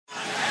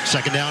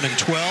Second down and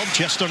 12,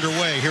 just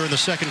underway here in the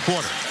second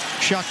quarter.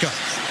 Shotgun.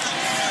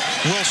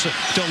 Wilson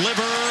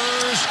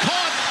delivers,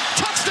 caught,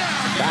 touchdown!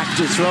 Back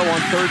to throw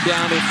on third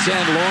down and 10.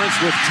 Lawrence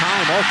with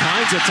time, all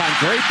kinds of time.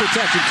 Great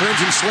protection. Turns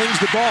and slings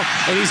the ball.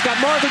 And he's got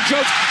Marvin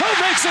Jones, who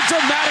makes a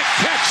dramatic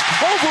catch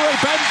over a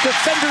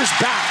defender's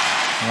back.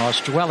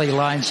 Ostrelli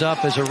lines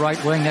up as a right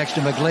wing next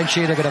to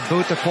McGlinchey. They're going to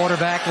boot the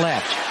quarterback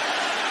left.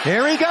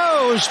 Here he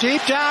goes,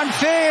 deep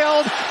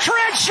downfield.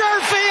 Trent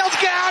Sherfield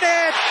got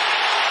it!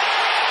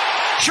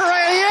 Trey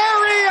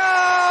Area!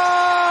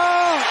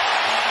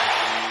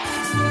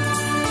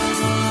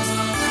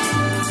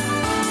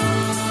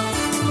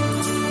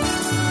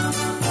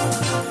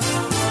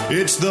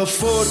 It's the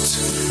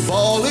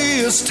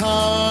footballiest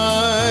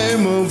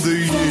time of the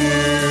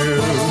year,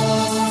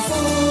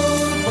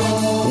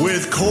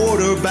 with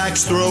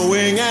quarterbacks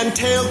throwing and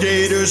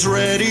tailgaters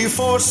ready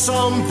for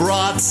some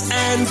brats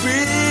and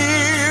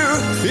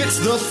beer. It's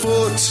the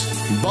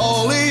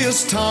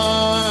footballiest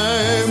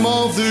time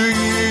of the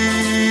year.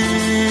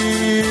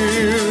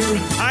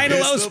 Hi and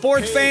hello,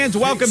 sports fans.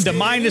 Welcome to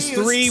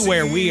 -3,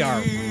 where we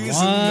are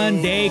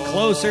one day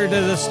closer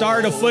to the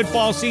start of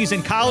football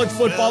season. College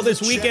football this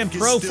weekend,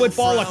 pro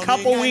football a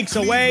couple weeks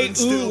away.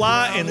 Ooh,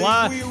 la, and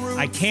la.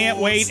 I can't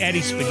wait.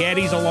 Eddie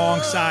Spaghetti's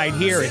alongside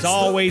here. As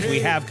always, we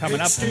have coming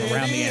up from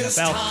around the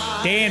NFL,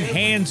 Dan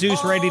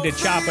Hanzus ready to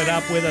chop it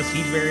up with us.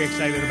 He's very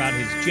excited about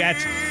his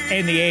Jets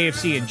and the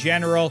AFC in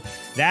general.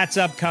 That's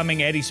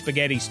upcoming. Eddie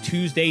Spaghetti's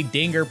Tuesday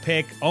Dinger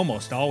Pick.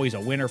 Almost always a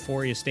winner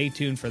for you. Stay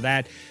tuned for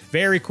that.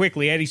 Very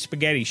quickly, Eddie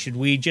Spaghetti, should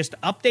we just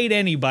update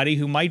anybody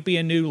who might be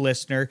a new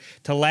listener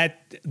to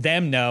let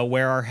them know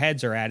where our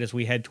heads are at as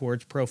we head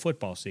towards pro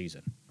football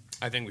season?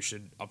 I think we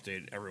should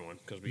update everyone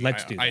because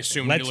I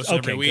assume you listen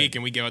every week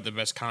and we give out the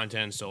best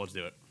content, so let's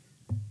do it.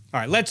 All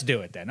right, let's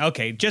do it then.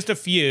 Okay, just a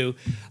few.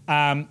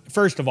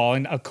 First of all,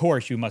 and of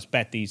course, you must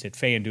bet these at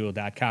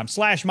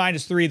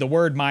FanDuel.com/-3. The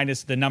word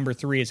minus, the number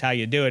 3 is how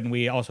you do it, and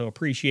we also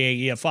appreciate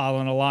you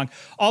following along.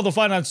 All the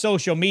fun on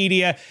social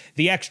media,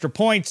 the Extra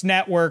Points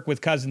Network with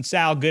Cousin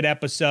Sal, good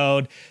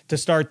episode to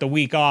start the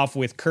week off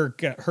with Kirk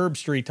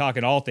Herbstreit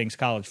talking all things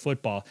college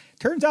football.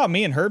 Turns out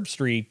me and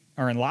Herbstreit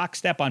are in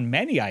lockstep on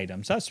many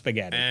items, huh,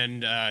 Spaghetti?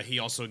 And he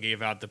also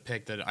gave out the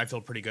pick that I feel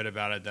pretty good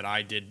about it, that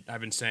I've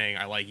been saying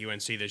I like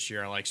UNC this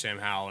year, I like Sam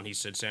Howell, and he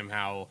said Sam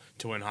Howell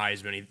to win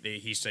Heisman.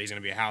 He said he's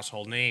going to be a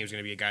household name. He's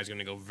going to be a guy who's going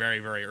to go very,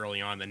 very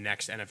early on the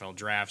next NFL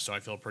draft, so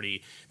I feel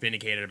pretty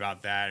vindicated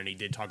about that. And he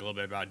did talk a little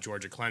bit about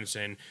Georgia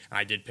Clemson, and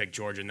I did pick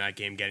Georgia in that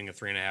game, getting a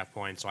 3.5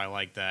 points, so I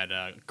like that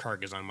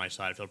Kirk is on my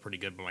side. I feel pretty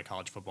good with my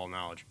college football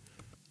knowledge.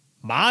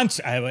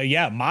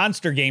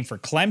 Monster game for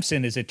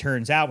Clemson, as it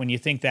turns out. When you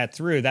think that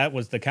through, that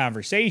was the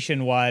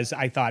conversation was,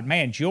 I thought,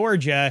 man,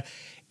 Georgia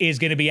is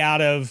going to be out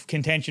of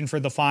contention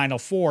for the Final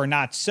Four.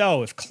 Not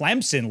so. If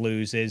Clemson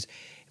loses,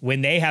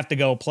 when they have to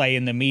go play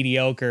in the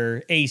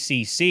mediocre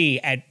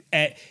ACC,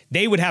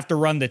 they would have to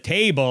run the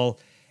table,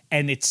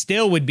 and it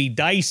still would be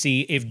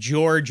dicey if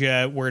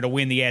Georgia were to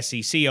win the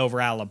SEC over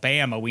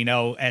Alabama. We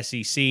know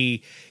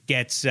SEC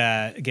gets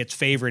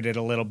favorited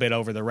a little bit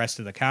over the rest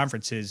of the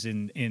conferences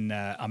in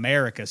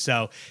America.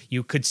 So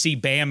you could see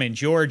Bama and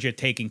Georgia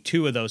taking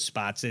 2 of those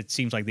spots. It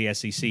seems like the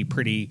SEC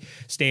pretty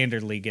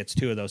standardly gets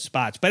 2 of those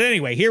spots. But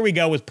anyway, here we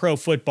go with pro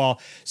football.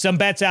 Some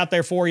bets out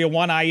there for you.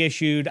 One I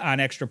issued on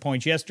Extra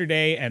Points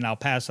yesterday, and I'll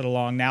pass it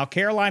along now.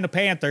 Carolina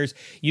Panthers,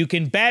 you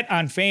can bet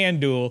on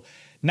FanDuel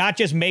not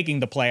just making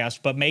the playoffs,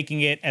 but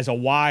making it as a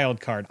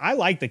wild card. I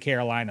like the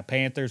Carolina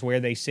Panthers where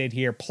they sit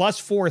here, plus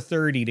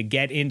 430 to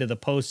get into the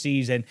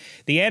postseason.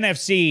 The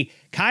NFC,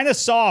 kind of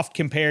soft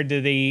compared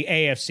to the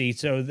AFC,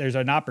 so there's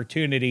an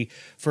opportunity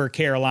for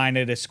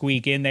Carolina to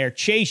squeak in there.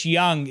 Chase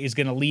Young is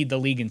going to lead the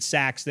league in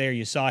sacks there.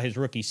 You saw his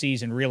rookie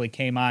season really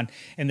came on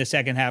in the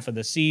second half of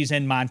the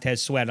season. Montez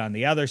Sweat on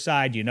the other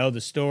side. You know the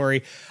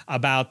story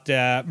about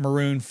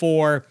Maroon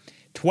 4.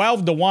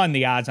 12-1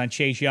 the odds on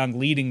Chase Young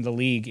leading the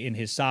league in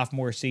his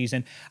sophomore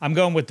season. I'm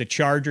going with the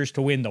Chargers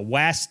to win the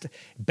West.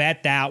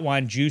 Bet that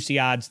one. Juicy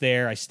odds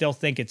there. I still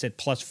think it's at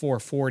plus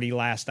 440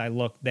 last I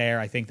looked there.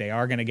 I think they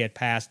are going to get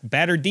past.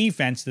 Better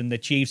defense than the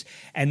Chiefs,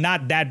 and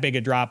not that big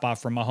a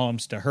drop-off from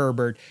Mahomes to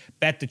Herbert.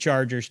 Bet the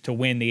Chargers to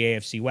win the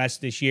AFC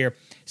West this year.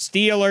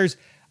 Steelers,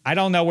 I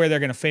don't know where they're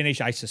going to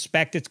finish. I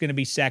suspect it's going to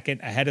be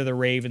second, ahead of the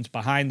Ravens,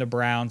 behind the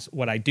Browns.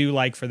 What I do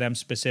like for them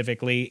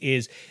specifically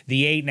is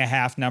the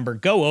 8.5 number.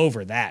 Go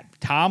over that.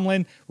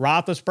 Tomlin,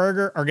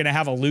 Roethlisberger are going to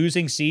have a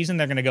losing season.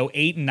 They're going to go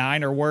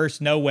 8-9 or worse.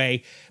 No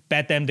way.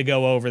 Bet them to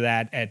go over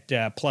that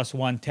at plus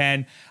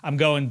 110. I'm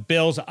going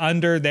Bills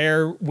under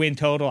their win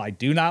total. I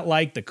do not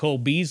like the Cole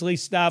Beasley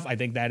stuff. I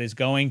think that is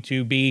going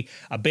to be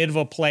a bit of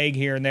a plague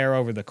here and there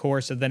over the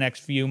course of the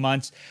next few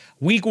months.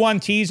 Week 1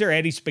 teaser,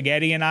 Eddie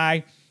Spaghetti and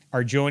I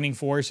are joining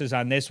forces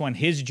on this one.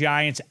 His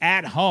Giants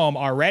at home,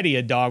 already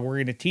a dog. We're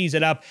going to tease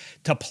it up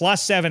to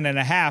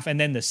 +7.5. And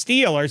then the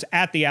Steelers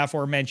at the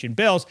aforementioned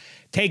Bills,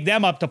 take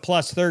them up to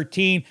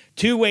 +13.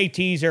 Two-way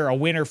teaser, a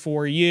winner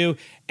for you,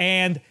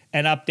 and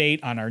an update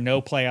on our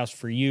no playoffs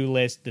for you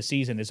list. The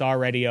season is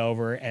already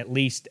over, at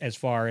least as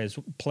far as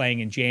playing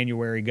in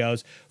January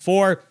goes,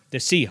 for the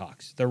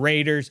Seahawks, the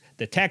Raiders,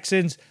 the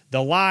Texans,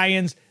 the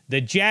Lions,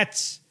 the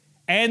Jets,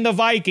 and the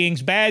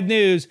Vikings. Bad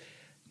news.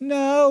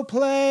 No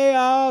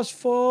playoffs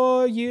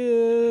for you.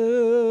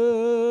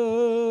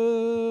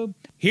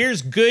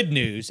 Here's good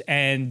news,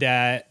 and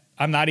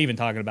I'm not even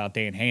talking about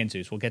Dan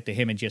Hanzus. We'll get to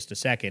him in just a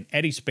second.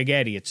 Eddie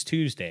Spaghetti, it's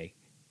Tuesday.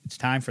 It's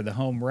time for the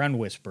Home Run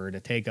Whisperer to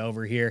take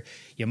over here.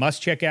 You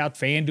must check out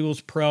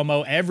FanDuel's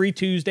promo every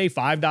Tuesday,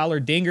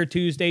 $5 Dinger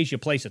Tuesdays. You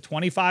place a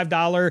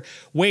 $25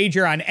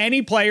 wager on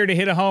any player to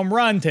hit a home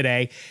run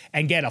today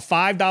and get a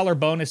 $5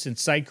 bonus in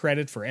site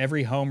credit for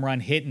every home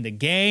run hit in the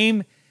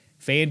game.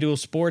 FanDuel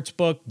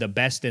Sportsbook, the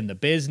best in the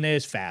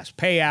business, fast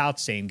payouts,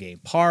 same game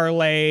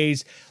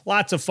parlays,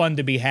 lots of fun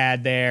to be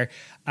had there.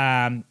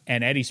 And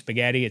Eddie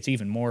Spaghetti, it's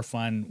even more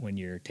fun when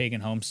you're taking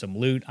home some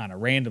loot on a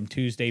random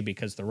Tuesday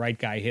because the right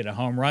guy hit a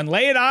home run.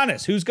 Lay it on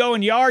us. Who's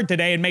going yard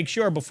today? And make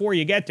sure before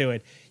you get to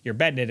it, you're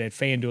betting it at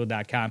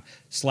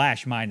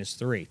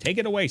FanDuel.com/-3. Take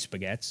it away,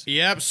 Spaghettis.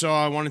 Yep, so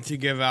I wanted to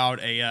give out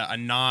a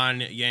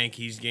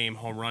non-Yankees game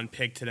home run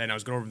pick today, and I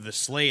was going over the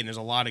slate, and there's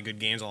a lot of good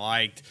games I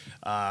liked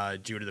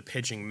due to the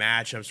pitching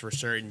matchups for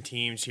certain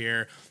teams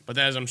here. But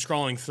then as I'm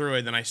scrolling through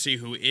it, then I see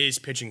who is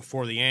pitching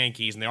for the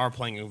Yankees, and they are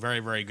playing a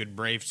very, very good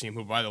Braves team,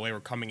 who, by the way, were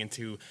coming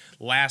into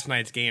last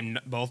night's game.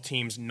 Both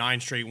teams 9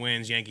 straight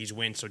wins, Yankees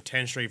win, so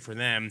 10 straight for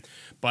them.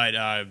 But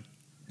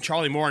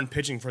Charlie Morton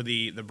pitching for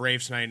the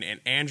Braves tonight, and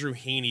Andrew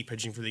Heaney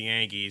pitching for the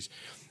Yankees.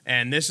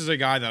 And this is a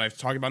guy that I've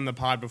talked about in the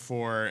pod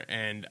before,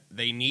 and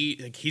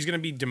he's going to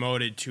be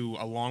demoted to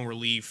a long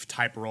relief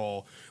type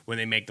role when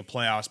they make the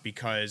playoffs,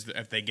 because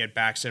if they get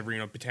back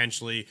Severino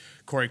potentially,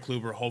 Corey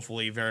Kluber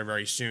hopefully very,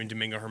 very soon,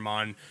 Domingo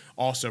Germán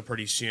also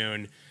pretty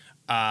soon,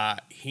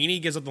 Heaney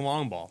gives up the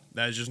long ball.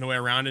 There's just no way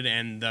around it,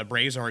 and the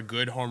Braves are a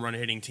good home run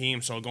hitting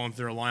team, so going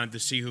through a lineup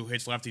to see who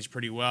hits lefties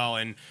pretty well.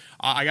 And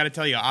I got to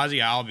tell you, Ozzie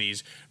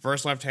Albies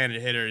versus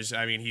left-handed hitters,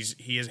 I mean,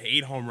 he has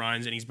 8 home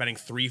runs, and he's batting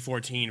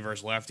 .314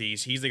 versus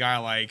lefties. He's the guy I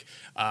like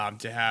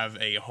to have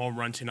a home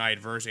run tonight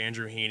versus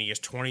Andrew Heaney. He has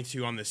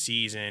 22 on the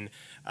season.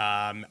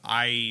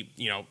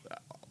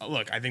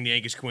 Look, I think the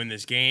Yankees can win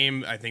this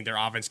game. I think their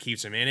offense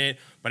keeps them in it,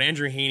 but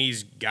Andrew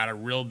Heaney's got a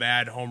real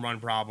bad home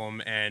run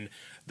problem, and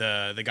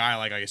the guy,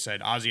 like I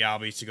said, Ozzie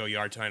Albies to go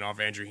yard tonight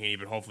off Andrew Heaney,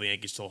 but hopefully the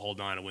Yankees still hold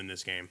on to win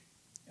this game.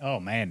 Oh,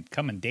 man,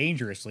 coming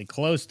dangerously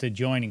close to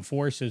joining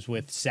forces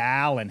with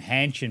Sal and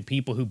Hench and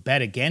people who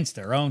bet against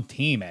their own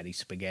team, Eddie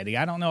Spaghetti.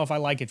 I don't know if I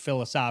like it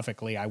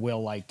philosophically. I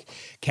will like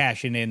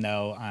cashing in,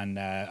 though,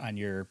 on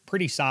your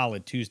pretty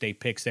solid Tuesday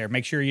picks there.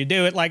 Make sure you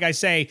do it. Like I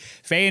say,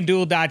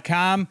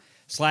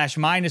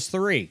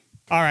 FanDuel.com/-3.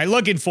 All right,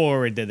 looking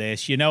forward to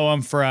this. You know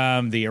him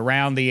from the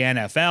Around the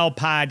NFL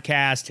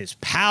podcast, his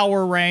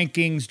power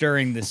rankings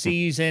during the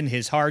season,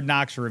 his Hard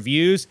Knocks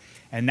reviews,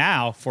 and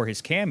now for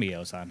his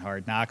cameos on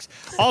Hard Knocks.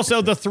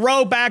 Also, the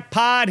Throwback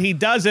Pod. He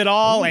does it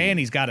all, and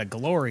he's got a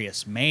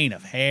glorious mane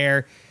of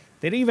hair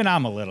that even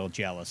I'm a little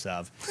jealous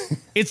of.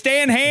 It's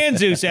Dan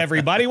Hanzus,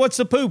 everybody. What's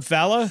the poop,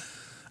 fella?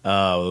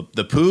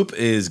 The poop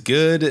is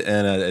good,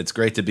 and it's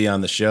great to be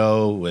on the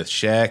show with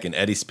Shaq and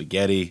Eddie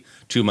Spaghetti,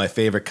 two of my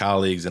favorite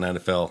colleagues in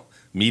NFL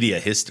media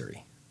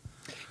history.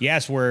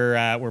 Yes,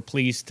 we're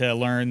pleased to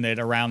learn that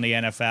Around the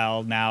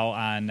NFL now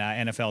on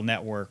NFL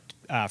Network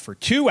for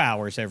 2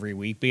 hours every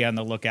week. Be on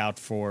the lookout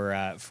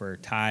for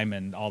time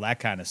and all that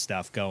kind of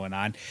stuff going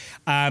on.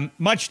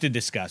 Much to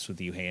discuss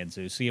with you,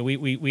 Hanzus. So,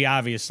 we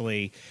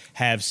obviously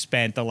have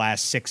spent the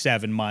last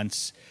 6-7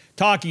 months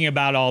talking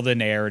about all the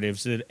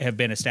narratives that have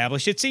been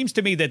established. It seems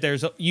to me that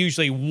there's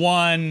usually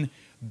one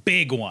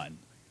big one.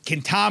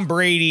 Can Tom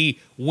Brady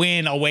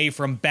win away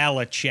from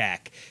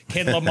Belichick?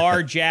 Can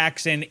Lamar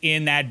Jackson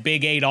in that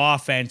Big 8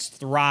 offense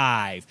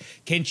thrive?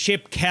 Can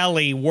Chip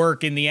Kelly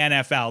work in the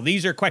NFL?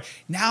 These are quite.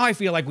 Now I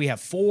feel like we have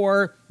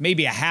 4,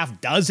 maybe a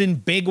half dozen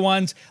big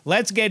ones.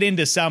 Let's get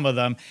into some of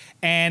them.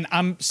 And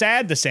I'm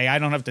sad to say I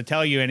don't have to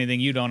tell you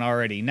anything you don't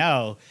already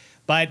know,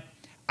 but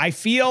I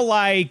feel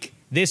like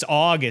this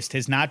August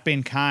has not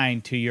been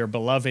kind to your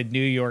beloved New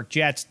York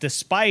Jets,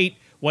 despite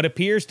what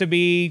appears to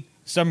be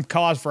some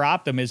cause for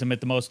optimism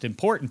at the most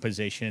important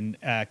position,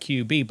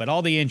 QB, but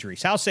all the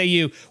injuries. How say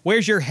you,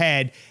 where's your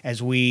head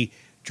as we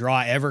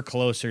draw ever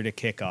closer to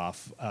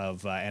kickoff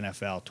of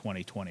NFL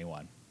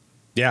 2021?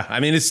 Yeah,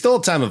 I mean, it's still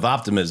a time of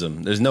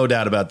optimism. There's no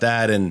doubt about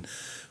that. And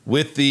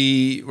with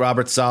the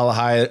Robert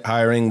Saleh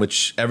hiring,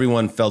 which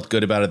everyone felt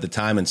good about at the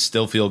time and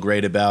still feel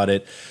great about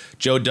it,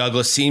 Joe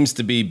Douglas seems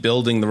to be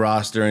building the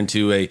roster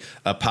into a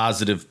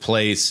positive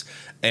place.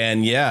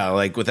 And yeah,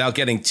 like without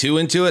getting too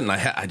into it, and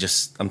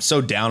I'm so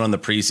down on the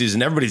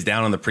preseason. Everybody's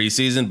down on the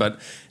preseason, but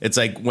it's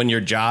like when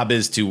your job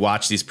is to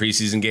watch these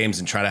preseason games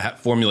and try to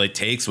formulate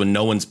takes when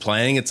no one's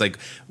playing, it's like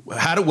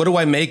what do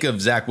I make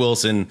of Zach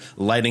Wilson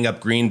lighting up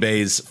Green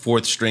Bay's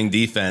fourth string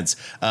defense?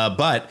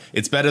 But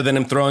it's better than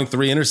him throwing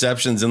 3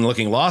 interceptions and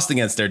looking lost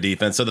against their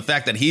defense. So the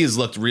fact that he has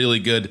looked really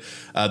good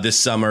this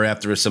summer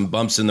after some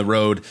bumps in the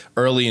road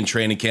early in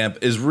training camp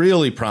is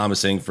really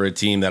promising for a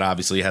team that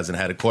obviously hasn't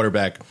had a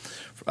quarterback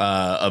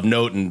of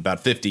note in about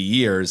 50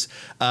 years.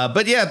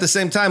 But yeah, at the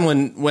same time,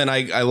 when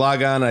I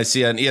log on, I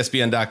see on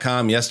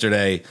ESPN.com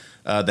yesterday,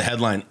 the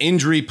headline,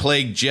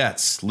 injury-plagued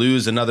Jets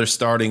lose another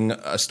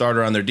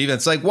starter on their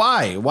defense. Like,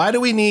 why?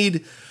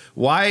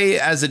 Why,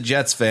 as a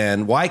Jets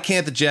fan, why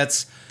can't the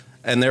Jets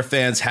and their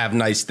fans have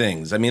nice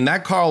things? I mean,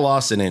 that Carl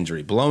Lawson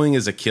injury, blowing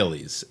his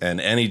Achilles,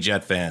 and any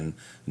Jet fan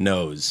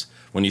knows,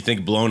 when you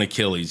think blown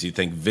Achilles, you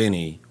think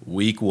Vinny,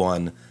 week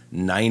 1,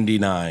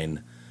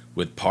 99,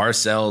 with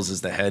Parcells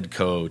as the head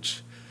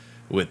coach,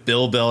 with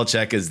Bill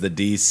Belichick as the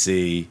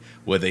DC,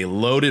 with a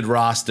loaded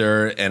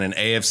roster and an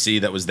AFC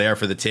that was there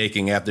for the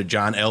taking after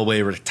John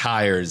Elway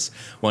retires.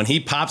 When he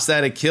pops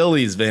that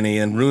Achilles, Vinny,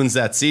 and ruins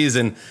that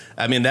season,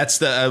 I mean, that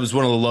was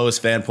one of the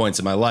lowest fan points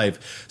in my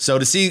life. So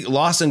to see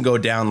Lawson go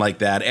down like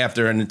that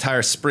after an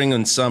entire spring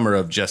and summer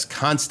of just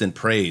constant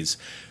praise,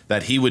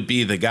 that he would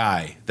be the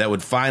guy that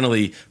would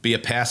finally be a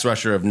pass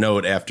rusher of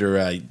note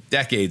after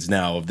decades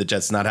now of the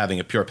Jets not having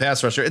a pure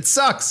pass rusher. It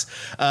sucks.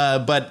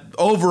 But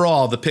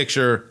overall, the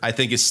picture, I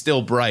think, is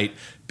still bright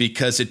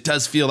because it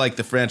does feel like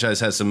the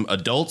franchise has some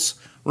adults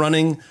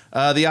running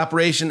the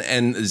operation,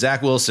 and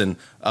Zach Wilson,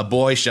 a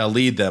boy shall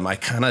lead them. I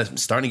kind of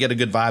starting to get a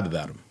good vibe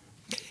about him.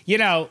 You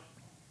know,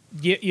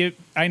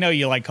 I know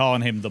you like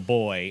calling him the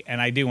boy, and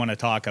I do want to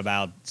talk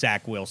about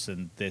Zach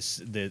Wilson,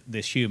 this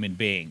human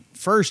being.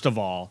 First of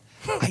all,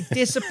 I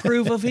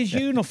disapprove of his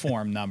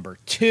uniform number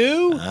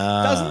 2.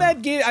 Doesn't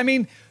that get? I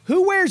mean,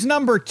 who wears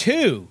number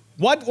 2?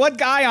 What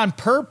guy on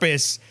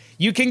purpose?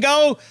 You can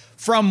go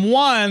from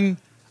 1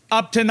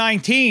 up to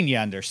 19. You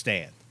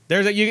understand?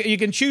 You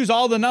can choose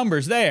all the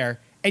numbers there,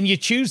 and you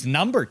choose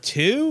number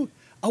 2.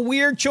 A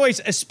weird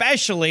choice,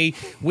 especially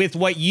with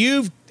what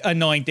you've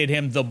anointed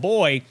him, the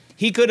boy.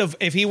 He could have,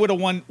 if he would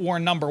have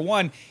worn number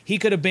 1, he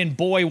could have been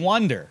Boy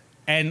Wonder.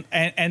 And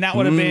that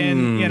would have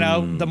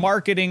been, the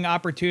marketing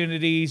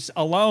opportunities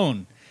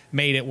alone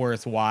made it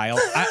worthwhile.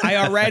 I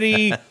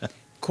already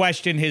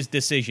question his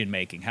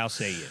decision-making. How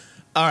say you?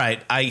 All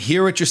right. I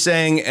hear what you're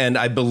saying, and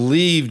I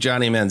believe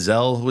Johnny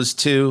Manziel was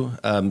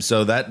 2.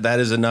 So that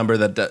is a number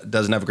that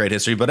doesn't have a great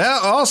history. But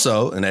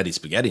also, and Eddie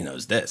Spaghetti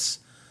knows this,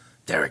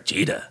 Derek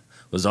Jeter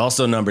was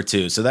also number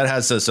 2. So that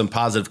has some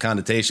positive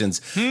connotations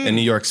in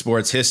New York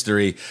sports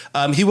history.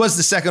 He was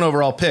the second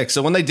overall pick.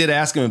 So when they did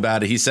ask him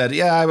about it, he said,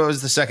 yeah, I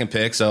was the second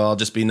pick, so I'll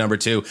just be number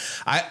 2.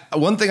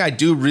 One thing I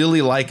do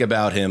really like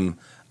about him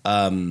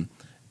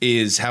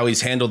is how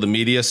he's handled the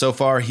media so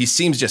far. He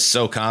seems just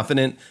so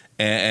confident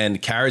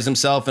and carries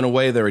himself in a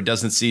way that he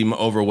doesn't seem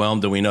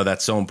overwhelmed. And we know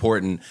that's so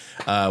important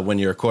when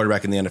you're a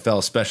quarterback in the NFL,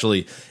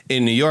 especially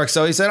in New York.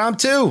 So he said, I'm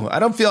 2. I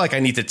don't feel like I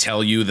need to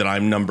tell you that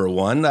I'm number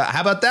 1.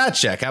 How about that,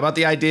 Check? How about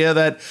the idea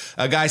that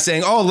a guy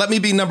saying, oh, let me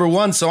be number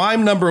 1, so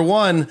I'm number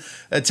 1,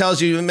 it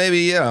tells you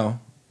maybe,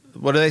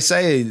 what do they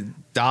say?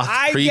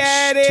 Doth preach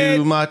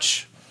too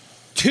much?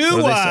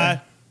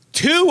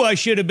 Tua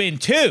should have been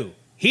 2.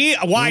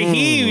 Why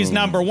he was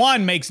number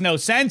 1 makes no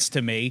sense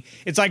to me.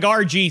 It's like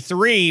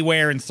RG3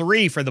 wearing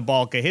 3 for the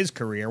bulk of his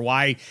career.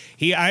 Why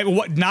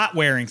not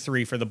wearing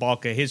 3 for the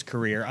bulk of his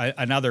career?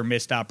 Another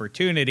missed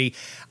opportunity.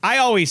 I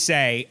always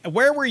say,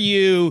 where were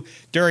you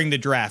during the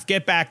draft?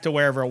 Get back to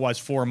wherever it was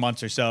 4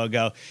 months or so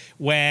ago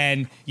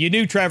when you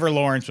knew Trevor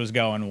Lawrence was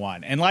going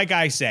 1. And like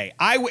I say,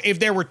 if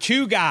there were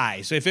 2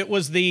 guys, if it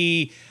was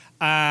the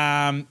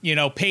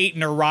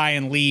Peyton or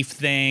Ryan Leaf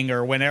thing,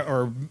 or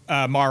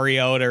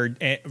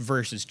Mariota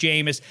versus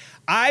Jameis,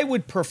 I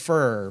would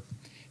prefer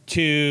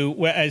to,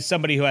 as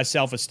somebody who has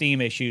self-esteem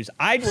issues,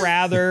 I'd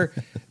rather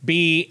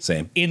be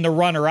in the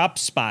runner-up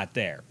spot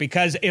there,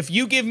 because if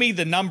you give me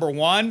the number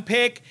 1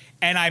 pick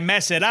and I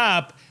mess it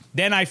up,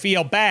 then I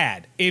feel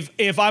bad.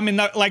 If I'm in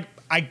the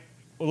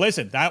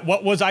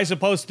what was I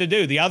supposed to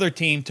do? The other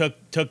team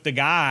took the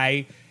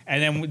guy,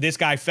 and then this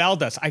guy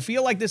felled us. I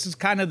feel like this is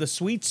kind of the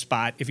sweet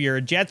spot if you're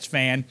a Jets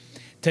fan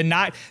to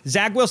not.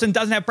 Zach Wilson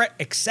doesn't have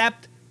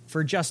except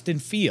for Justin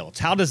Fields.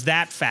 How does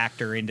that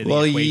factor into the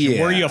equation?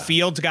 Yeah. Were you a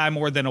Fields guy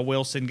more than a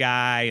Wilson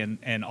guy,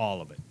 and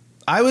all of it?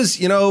 I was,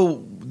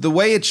 the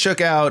way it shook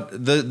out,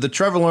 the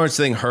Trevor Lawrence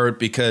thing hurt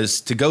because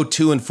to go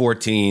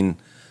 2-14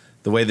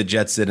 the way the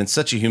Jets did in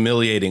such a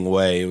humiliating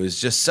way, it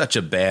was just such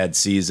a bad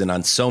season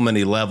on so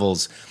many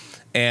levels.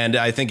 And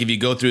I think if you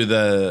go through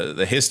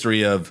the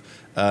history of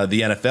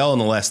the NFL in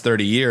the last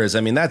 30 years, I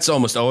mean, that's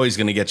almost always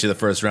going to get you the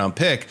first round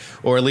pick,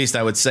 or at least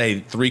I would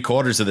say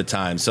 3/4 of the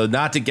time. So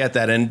not to get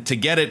that, and to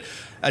get it,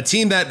 a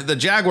team that the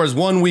Jaguars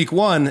won week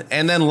 1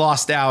 and then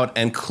lost out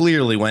and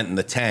clearly went in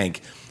the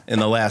tank in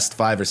the last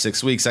 5 or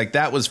 6 weeks, like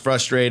that was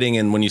frustrating.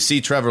 And when you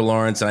see Trevor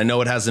Lawrence, and I know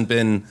it hasn't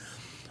been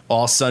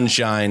all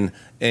sunshine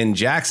in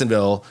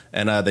Jacksonville,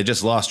 and they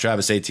just lost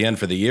Travis Etienne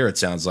for the year, it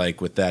sounds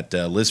like, with that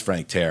Liz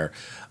Frank tear.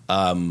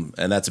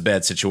 and that's a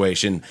bad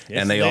situation. This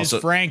and they Liz also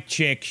Frank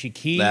chick, she's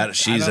she's I don't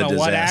a know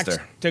what disaster.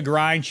 axe to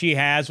grind she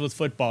has with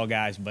football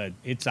guys, but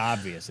it's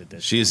obvious at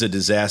this. She's a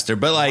disaster.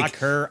 But Lock like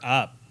her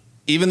up.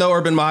 even though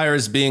Urban Meyer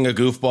is being a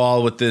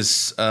goofball with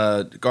this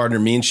Gardner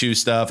Minshew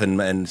stuff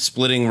and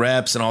splitting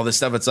reps and all this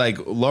stuff, it's like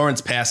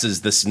Lawrence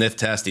passes the sniff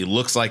test. He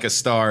looks like a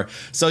star.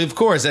 So, of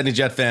course, any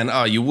Jet fan,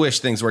 you wish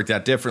things worked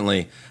out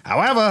differently.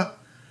 However,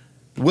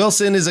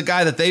 Wilson is a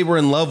guy that they were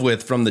in love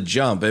with from the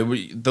jump.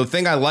 The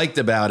thing I liked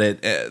about it,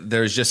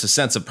 there's just a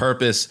sense of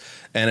purpose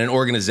and an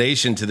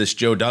organization to this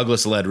Joe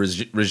Douglas-led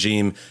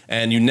regime,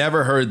 and you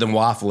never heard them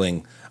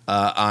waffling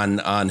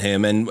on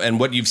him. And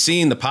what you've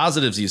seen, the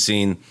positives you've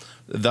seen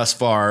thus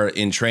far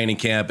in training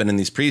camp and in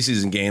these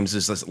preseason games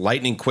is this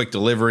lightning quick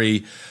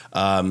delivery.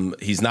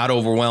 He's not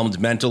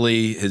overwhelmed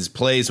mentally. His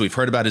plays, we've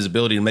heard about his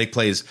ability to make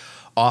plays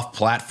off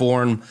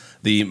platform,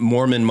 the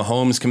Mormon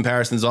Mahomes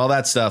comparisons, all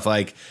that stuff.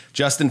 Like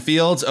Justin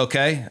Fields,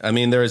 okay. I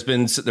mean, there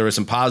were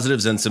some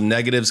positives and some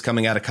negatives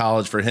coming out of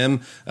college for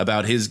him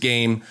about his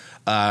game.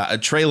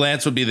 Trey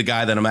Lance would be the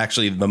guy that I'm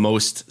actually the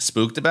most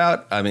spooked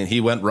about. I mean,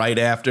 he went right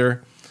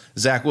after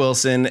Zach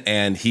Wilson,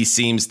 and he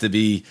seems to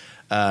be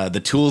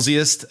the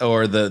toolsiest,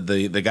 or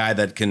the guy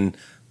that can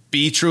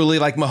be truly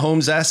like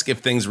Mahomes-esque if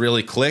things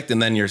really clicked,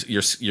 and then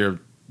you're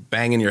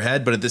banging your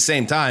head. But at the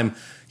same time,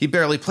 he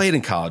barely played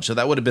in college, so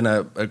that would have been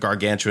a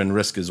gargantuan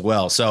risk as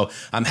well. So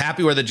I'm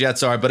happy where the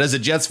Jets are, but as a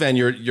Jets fan,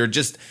 you're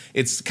just,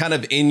 it's kind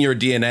of in your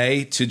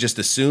DNA to just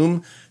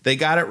assume they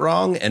got it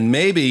wrong. And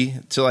maybe,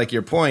 to like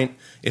your point,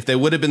 if they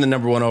would have been the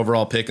number 1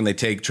 overall pick and they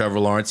take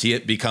Trevor Lawrence, he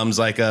becomes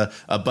like a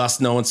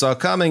bust no one saw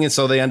coming, and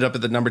so they end up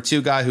at the number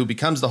 2 guy who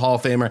becomes the Hall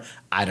of Famer.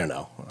 I don't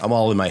know. I'm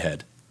all in my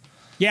head.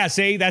 Yeah,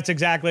 see, that's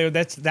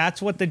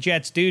what the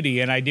Jets do to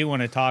you, and I do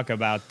want to talk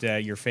about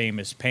your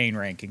famous pain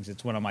rankings.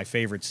 It's one of my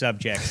favorite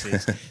subjects,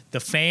 is the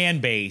fan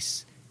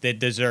base that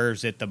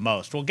deserves it the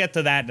most. We'll get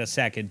to that in a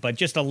second, but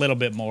just a little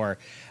bit more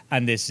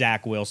on this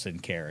Zach Wilson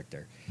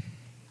character.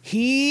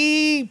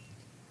 Everybody's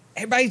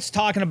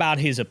talking about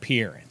his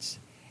appearance,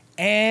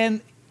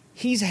 and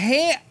he's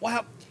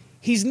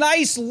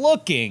nice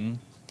looking,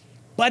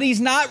 but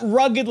he's not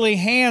ruggedly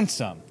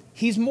handsome.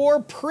 He's more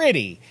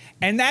pretty.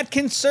 And that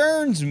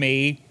concerns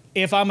me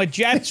if I'm a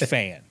Jets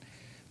fan,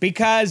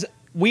 because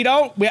we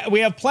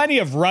have plenty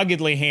of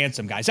ruggedly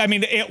handsome guys. I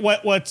mean,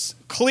 what's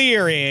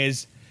clear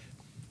is,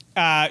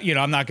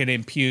 I'm not going to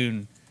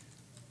impugn.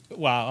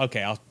 Well,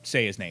 okay, I'll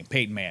say his name.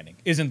 Peyton Manning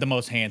isn't the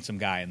most handsome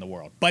guy in the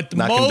world, but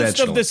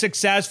most of the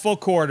successful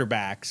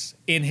quarterbacks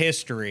in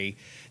history,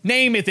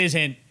 Namath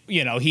isn't.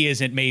 He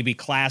isn't maybe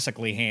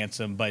classically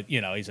handsome, but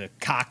he's a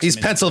cocksman. He's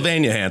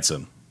Pennsylvania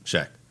handsome,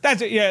 Shaq.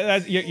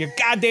 You're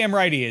goddamn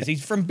right he is.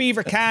 He's from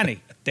Beaver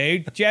County,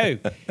 dude. Joe,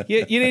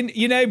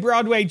 you know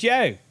Broadway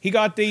Joe. He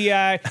got the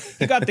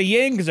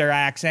Yingzer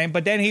accent,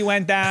 but then he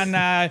went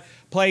down,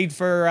 played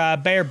for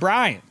Bear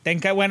Bryant,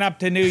 then went up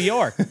to New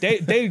York.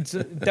 Dudes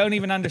don't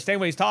even understand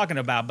what he's talking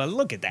about. But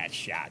look at that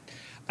shot.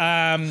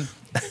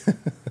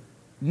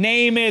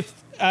 Namath,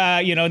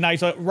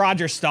 nice.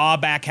 Roger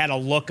Staubach had a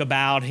look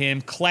about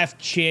him, cleft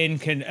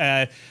chin,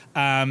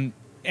 and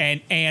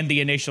the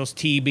initials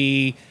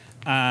TB.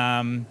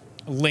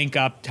 Link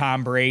up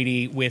Tom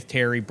Brady with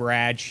Terry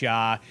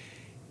Bradshaw.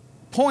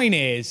 Point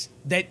is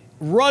that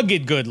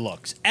rugged good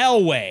looks,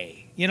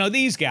 Elway,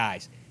 these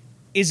guys.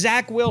 Is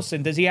Zach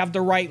Wilson, does he have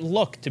the right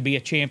look to be a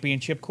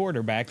championship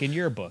quarterback in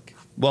your book?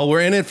 Well,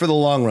 we're in it for the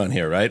long run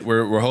here, right?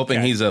 We're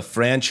hoping he's a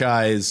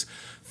franchise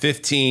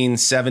 15,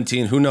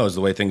 17, who knows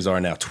the way things are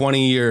now,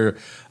 20-year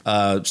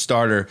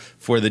starter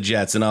for the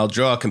Jets. And I'll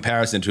draw a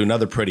comparison to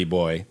another pretty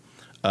boy,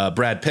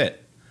 Brad Pitt.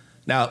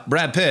 Now,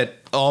 Brad Pitt,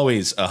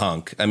 always a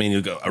hunk. I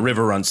mean, a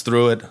river runs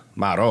through it,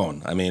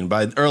 Maroon. I mean,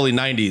 by the early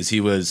 90s,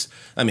 he was,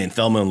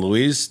 Thelma and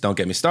Louise, don't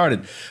get me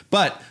started.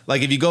 But,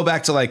 like, if you go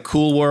back to, like,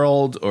 Cool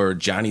World or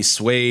Johnny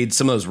Suede,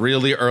 some of those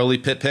really early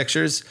Pitt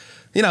pictures,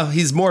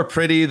 he's more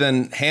pretty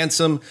than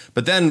handsome.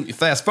 But then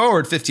fast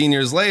forward 15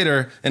 years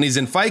later, and he's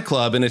in Fight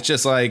Club, and it's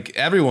just like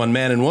everyone,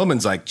 man and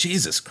woman's like,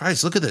 Jesus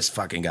Christ, look at this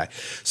fucking guy.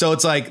 So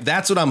it's like,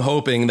 that's what I'm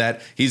hoping,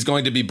 that he's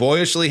going to be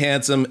boyishly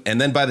handsome,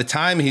 and then by the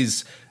time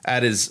he's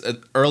at his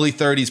early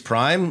 30s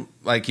prime,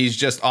 like, he's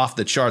just off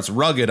the charts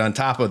rugged on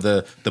top of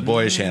the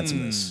boyish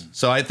handsomeness.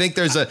 So I think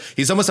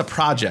he's almost a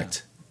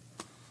project.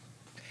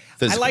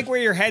 Physically. I like where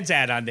your head's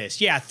at on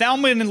this. Yeah,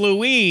 Thelma and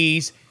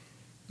Louise,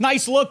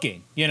 nice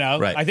looking,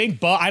 Right. I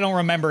think, I don't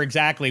remember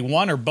exactly,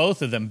 one or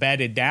both of them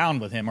bedded down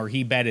with him, or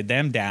he bedded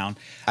them down.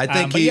 I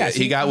think he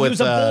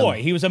was a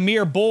boy. He was a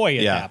mere boy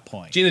at that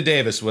point. Gina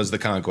Davis was the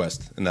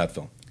conquest in that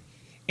film.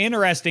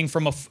 Interesting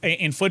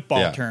in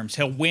football terms.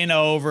 He'll win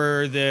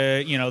over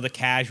the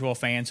casual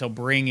fans. He'll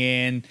bring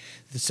in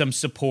some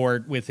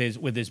support with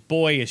his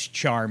boyish,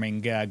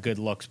 charming good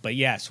looks. But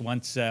yes,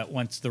 once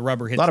the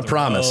rubber hits a lot of the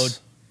promise. road,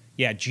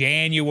 yeah,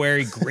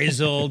 January,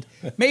 grizzled.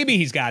 Maybe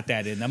he's got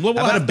that in them. We'll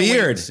How about have a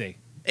beard? To see.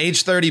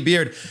 Age 30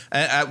 beard.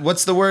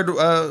 What's the word,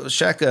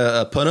 Shaq?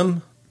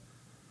 Punim?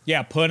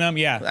 Yeah, Punim.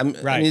 Yeah,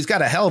 right. I mean, he's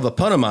got a hell of a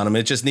Punim on him.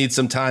 It just needs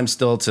some time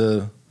still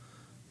to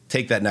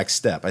take that next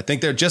step. I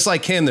think they're just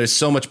like him. There's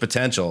so much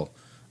potential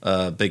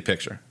big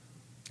picture.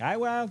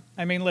 I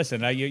mean,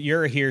 listen,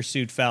 you're a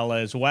hirsute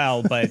fella as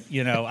well, but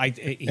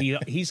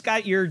he's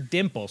got your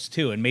dimples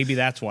too, and maybe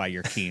that's why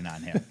you're keen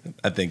on him.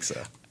 I think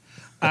so.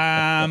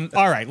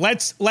 All right,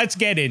 let's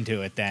get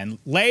into it then.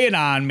 Lay it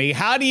on me.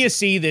 How do you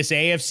see this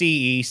AFC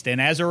East?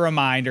 And as a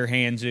reminder,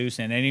 Jesus,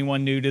 and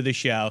anyone new to the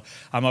show,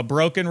 I'm a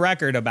broken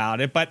record about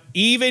it, but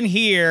even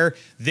here,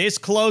 this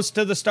close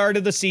to the start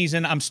of the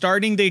season, I'm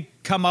starting to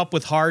come up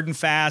with hard and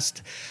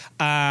fast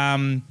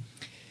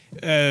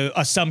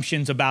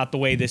assumptions about the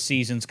way this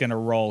season's going to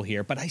roll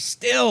here. But I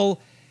still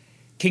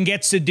can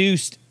get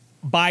seduced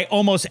by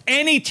almost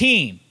any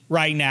team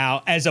right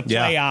now as a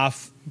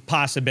playoff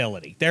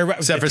possibility.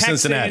 Except for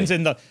Cincinnati.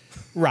 And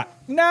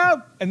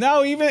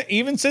no,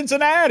 even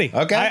Cincinnati.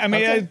 Okay. I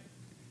mean,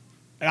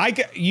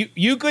 okay.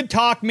 You could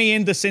talk me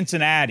into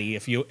Cincinnati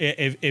if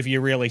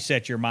you really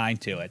set your mind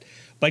to it.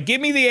 But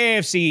give me the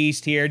AFC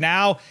East here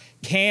now.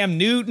 Cam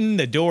Newton,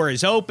 the door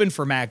is open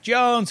for Mac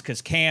Jones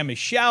because Cam is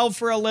shelved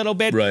for a little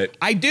bit. Right.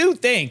 I do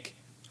think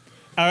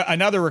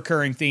another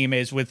recurring theme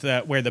is with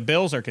where the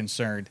Bills are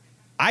concerned.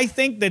 I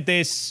think that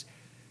this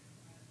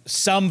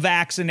some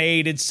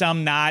vaccinated,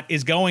 some not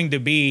is going to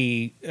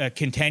be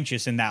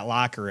contentious in that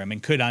locker room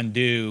and could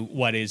undo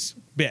what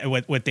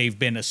they've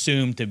been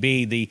assumed to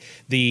be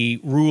the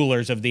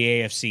rulers of the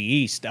AFC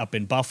East up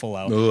in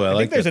Buffalo. Ooh, I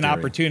think there's an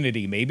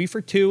opportunity maybe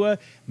for Tua,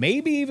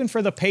 maybe even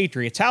for the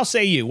Patriots. How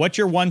say you? What's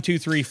your 1, 2,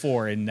 3,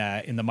 4 in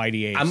the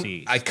mighty AFC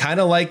East? I kind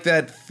of like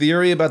that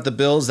theory about the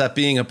Bills, that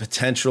being a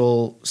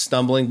potential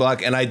stumbling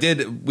block. And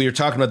we were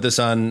talking about this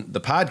on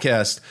the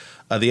podcast,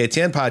 the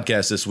ATN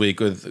podcast this week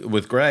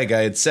with Greg.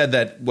 I had said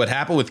that what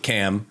happened with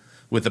Cam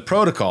with the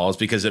protocols,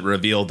 because it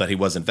revealed that he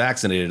wasn't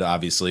vaccinated,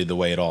 obviously, the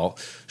way it all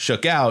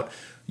shook out,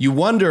 you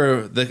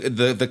wonder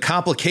the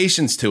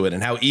complications to it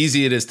and how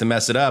easy it is to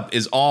mess it up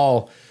is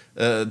all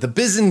the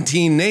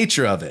Byzantine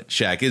nature of it,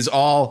 Shaq, is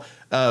all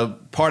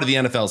part of the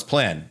NFL's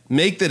plan.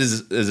 Make that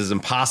as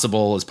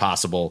impossible as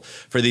possible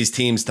for these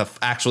teams to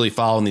actually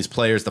follow and these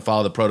players to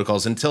follow the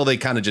protocols until they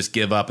kind of just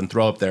give up and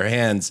throw up their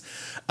hands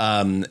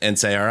and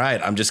say, all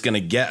right, I'm going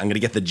to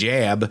get the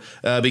jab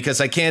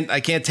because I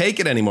can't take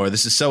it anymore.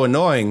 This is so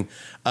annoying.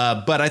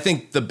 But I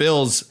think the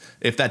Bills,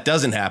 if that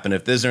doesn't happen,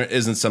 if there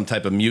isn't some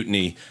type of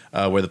mutiny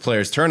where the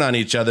players turn on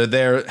each other,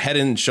 they're head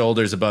and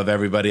shoulders above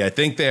everybody. I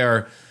think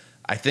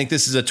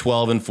this is a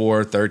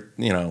 12-4,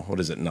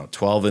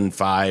 12-5,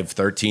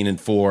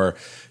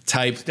 13-4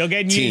 type. Still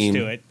getting team.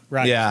 Used to it,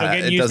 right? Yeah,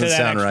 it doesn't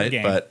sound right,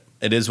 but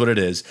it is what it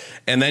is.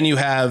 And then you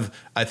have,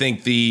 I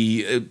think,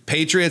 the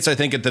Patriots, I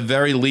think at the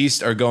very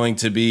least are going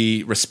to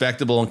be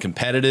respectable and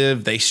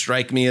competitive. They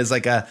strike me as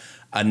like a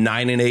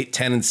 9-8,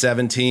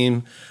 10-7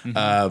 team.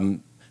 Mm-hmm.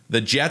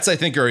 The Jets, I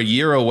think, are a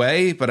year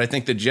away, but I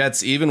think the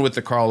Jets, even with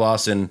the Carl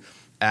Lawson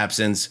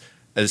absence,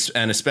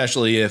 and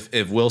especially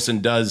if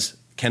Wilson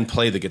can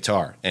play the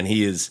guitar, and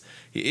he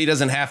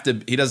doesn't have to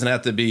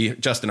be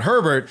Justin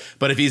Herbert,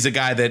 but if he's a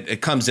guy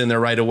that comes in there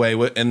right away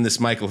in this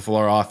Michael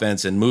LaFleur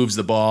offense and moves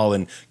the ball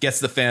and gets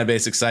the fan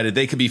base excited,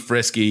 they could be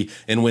frisky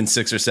and win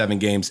 6 or 7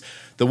 games.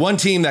 The one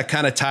team that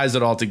kind of ties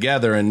it all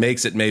together and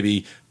makes it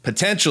maybe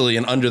potentially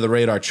an under the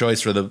radar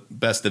choice for the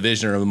best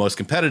division or the most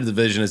competitive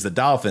division is the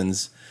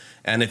Dolphins.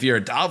 And if you're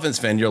a Dolphins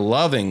fan, you're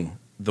loving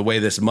the way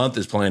this month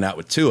is playing out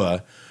with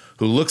Tua,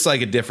 who looks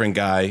like a different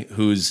guy,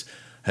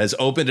 has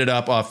opened it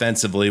up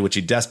offensively, which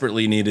he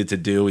desperately needed to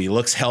do. He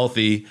looks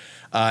healthy.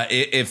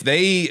 If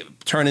they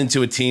turn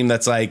into a team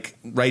that's like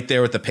right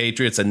there with the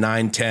Patriots, a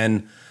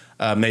 9-10,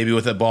 maybe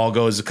with the ball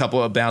goes a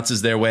couple of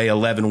bounces their way,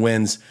 11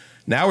 wins.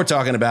 Now we're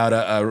talking about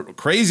a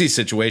crazy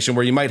situation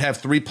where you might have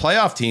 3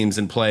 playoff teams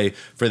in play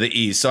for the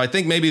East. So I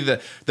think maybe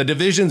the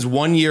division's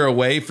 1 year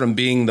away from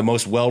being the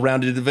most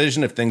well-rounded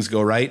division if things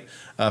go right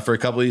for a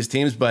couple of these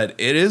teams. But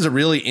it is a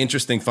really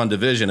interesting, fun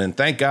division, and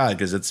thank God,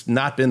 because it's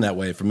not been that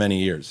way for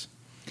many years.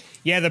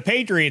 Yeah, the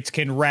Patriots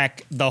can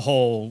wreck the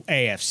whole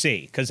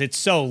AFC because it's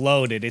so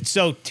loaded. It's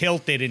so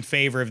tilted in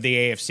favor of the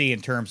AFC in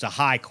terms of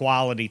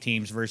high-quality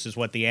teams versus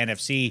what the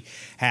NFC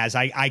has.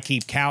 I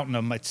keep counting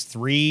them. It's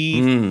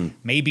 3,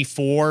 maybe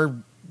 4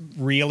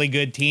 really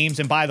good teams.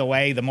 And by the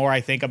way, the more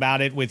I think about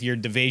it with your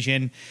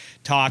division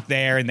talk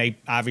there, and they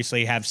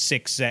obviously have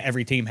 6,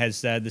 every team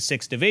has the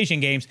 6 division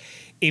games.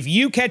 If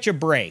you catch a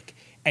break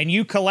and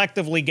you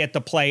collectively get to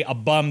play a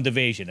bum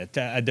division,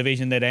 a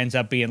division that ends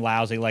up being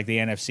lousy like the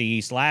NFC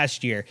East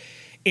last year,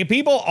 if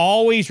people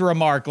always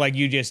remark, like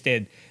you just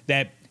did,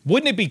 that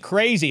wouldn't it be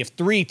crazy if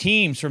 3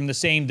 teams from the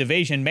same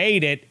division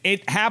made it?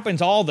 It happens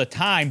all the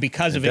time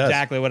because of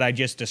exactly what I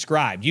just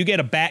described. You get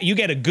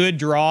a good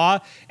draw,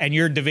 and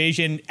your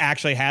division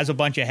actually has a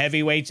bunch of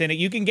heavyweights in it.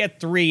 You can get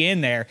 3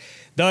 in there.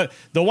 The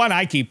one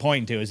I keep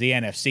pointing to is the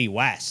NFC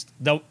West.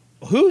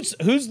 Who's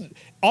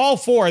all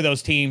 4 of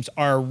those teams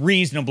are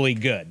reasonally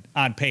good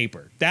on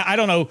paper. I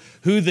don't know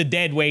who the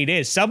dead weight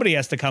is. Somebody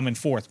has to come in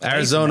 4th place.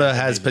 Arizona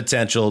has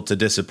potential to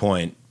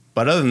disappoint.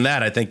 But other than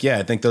that, I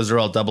think those are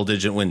all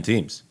double-digit win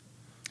teams.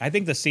 I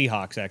think the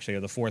Seahawks actually are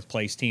the fourth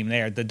place team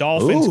there. The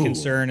Dolphins'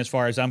 concern, as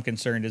far as I'm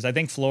concerned, is I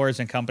think Flores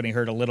and company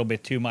heard a little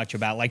bit too much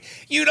about, like,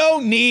 you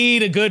don't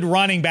need a good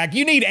running back.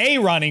 You need a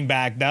running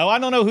back, though. I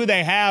don't know who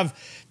they have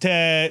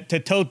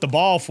to tote the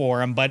ball for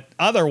them, but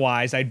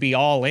otherwise I'd be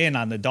all in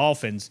on the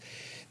Dolphins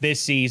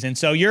this season.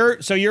 So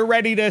you're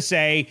ready to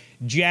say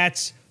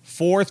Jets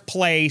fourth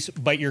place,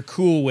 but you're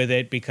cool with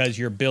it because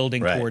you're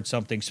building towards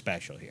something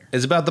special here.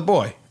 It's about the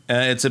boy.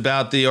 It's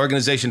about the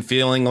organization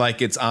feeling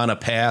like it's on a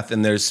path,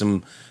 and there's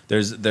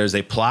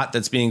a plot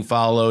that's being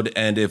followed.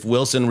 And if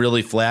Wilson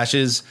really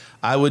flashes,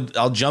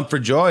 I'll jump for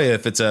joy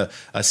if it's a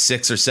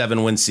 6 or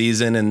 7 win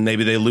season, and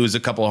maybe they lose a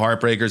couple of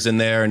heartbreakers in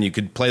there, and you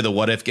could play the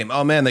what if game.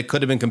 Oh man, they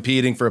could have been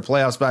competing for a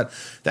playoff spot.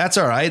 That's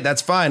all right.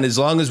 That's fine as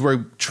long as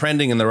we're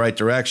trending in the right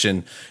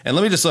direction. And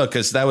let me just look,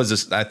 because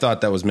I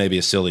thought that was maybe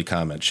a silly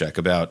comment, Shek,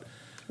 about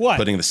what?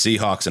 Putting the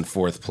Seahawks in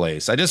fourth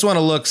place. I just want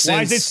to look.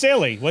 Why is it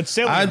silly? What's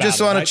silly? I just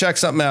want to check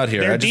something out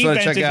here. Their I just want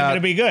to check defense isn't going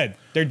to be good.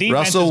 Their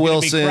defense is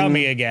going to be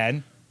crummy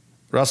again.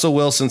 Russell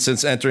Wilson,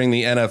 since entering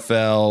the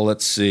NFL,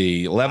 let's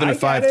see, 11-5,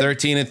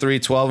 13-3,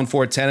 12-4,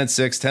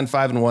 10-6,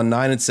 10-5-1,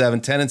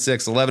 9-7,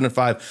 10-6,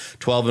 11-5,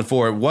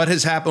 12-4. What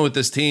has happened with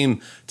this team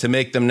to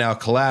make them now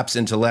collapse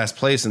into last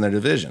place in their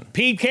division?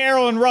 Pete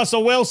Carroll and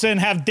Russell Wilson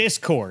have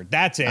discord.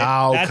 That's it.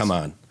 Come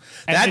on.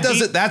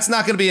 That's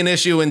not going to be an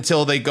issue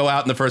until they go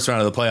out in the first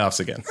round of the playoffs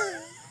again.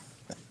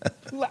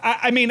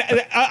 I mean,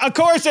 of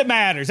course it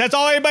matters. That's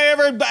all anybody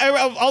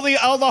all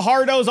the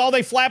hardos, all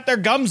they flap their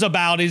gums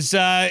about is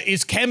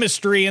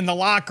chemistry in the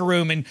locker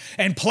room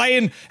and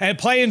playing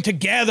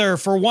together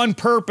for one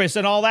purpose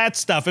and all that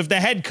stuff. If the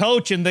head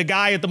coach and the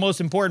guy at the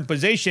most important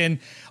position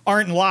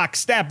aren't in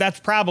lockstep, that's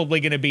probably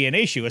going to be an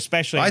issue,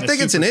 especially. I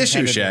think it's an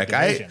issue,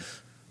 Shaq.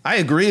 I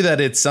agree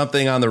that it's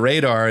something on the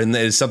radar and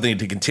is something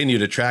to continue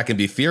to track and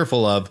be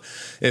fearful of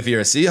if you're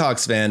a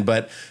Seahawks fan,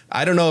 but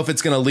I don't know if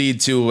it's going to lead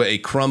to a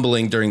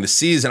crumbling during the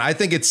season. I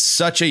think it's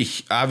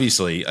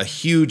obviously a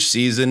huge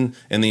season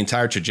in the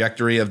entire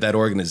trajectory of that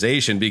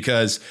organization,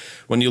 because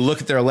when you look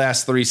at their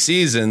last 3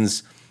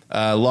 seasons,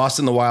 lost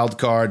in the wild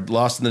card,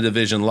 lost in the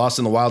division, lost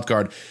in the wild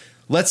card.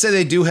 Let's say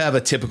they do have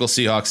a typical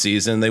Seahawks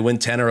season, they win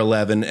 10 or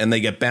 11, and they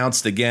get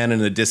bounced again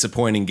in a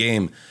disappointing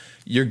game.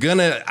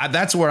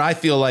 That's where I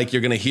feel like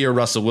you're going to hear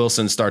Russell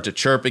Wilson start to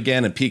chirp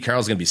again, and Pete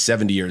Carroll's going to be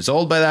 70 years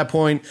old by that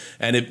point,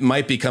 and it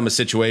might become a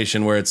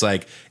situation where it's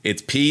like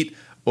it's Pete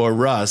or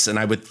Russ, and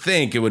I would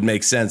think it would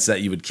make sense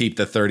that you would keep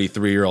the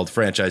 33-year-old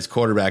franchise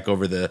quarterback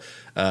over the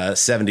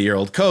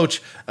 70-year-old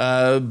coach,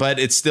 but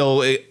it's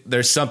still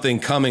there's something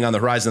coming on the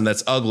horizon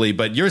that's ugly,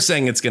 but you're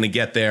saying it's going to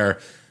get there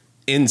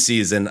in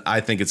season.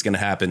 I think it's going to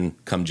happen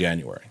come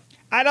January.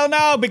 I don't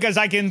know, because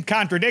I can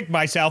contradict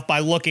myself by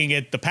looking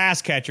at the pass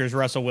catchers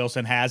Russell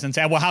Wilson has and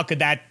say, well, how could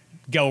that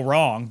go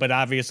wrong? But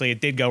obviously it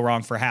did go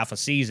wrong for half a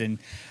season,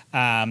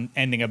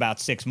 ending about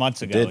 6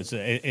 months ago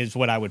is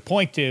what I would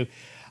point to.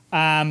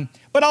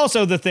 But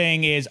also the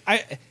thing is,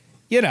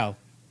 you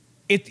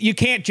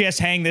can't just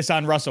hang this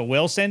on Russell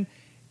Wilson.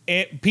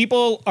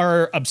 People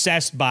are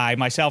obsessed by,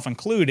 myself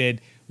included,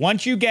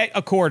 once you get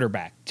a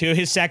quarterback to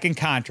his second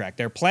contract,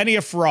 there are plenty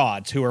of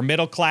frauds who are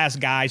middle-class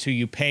guys who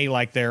you pay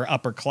like they're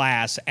upper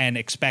class and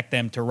expect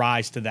them to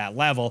rise to that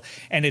level,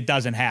 and it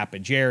doesn't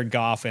happen, Jared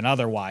Goff and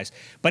otherwise.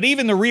 But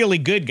even the really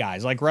good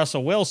guys like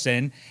Russell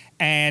Wilson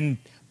and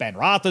Ben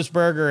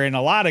Roethlisberger and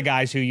a lot of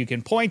guys who you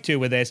can point to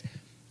with this,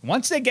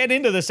 once they get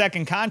into the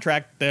second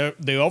contract,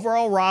 the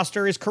overall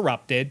roster is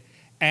corrupted,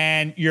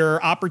 and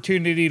your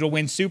opportunity to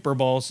win Super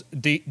Bowls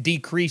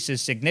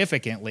decreases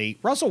significantly.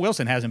 Russell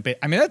Wilson hasn't been,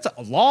 that's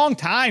a long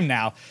time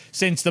now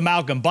since the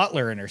Malcolm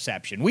Butler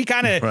interception. We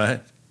kind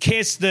of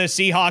kiss the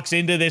Seahawks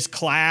into this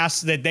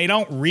class that they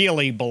don't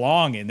really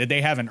belong in, that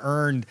they haven't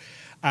earned,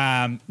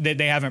 that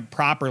they haven't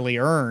properly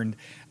earned.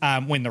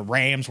 When the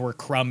Rams were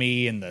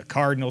crummy and the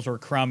Cardinals were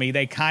crummy,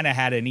 they kind of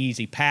had an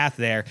easy path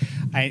there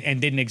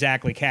and didn't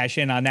exactly cash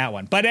in on that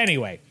one. But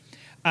anyway,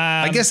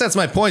 I guess that's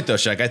my point, though,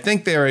 Shaq. I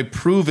think they're a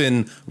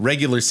proven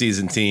regular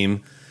season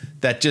team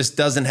that just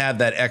doesn't have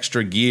that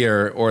extra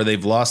gear, or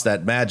they've lost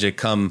that magic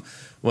come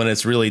when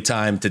it's really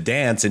time to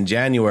dance in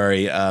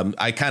January.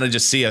 I kind of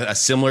just see a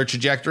similar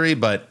trajectory,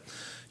 but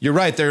you're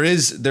right.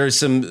 There's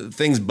some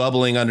things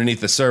bubbling underneath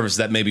the surface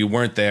that maybe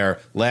weren't there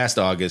last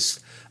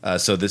August.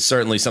 So there's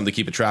certainly something to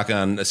keep a track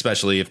on,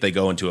 especially if they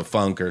go into a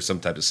funk or some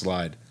type of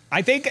slide.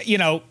 I think,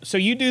 so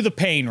you do the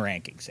pain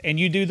rankings and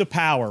you do the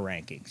power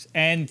rankings,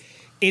 and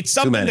it's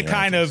something to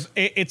kind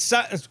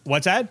rankings.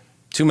 What's that?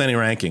 Too many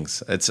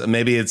rankings.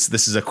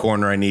 This is a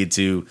corner I need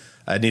to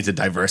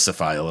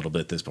diversify a little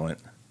bit at this point.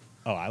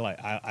 Oh,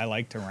 I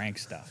like to rank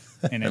stuff,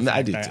 and in fact,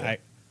 I do too.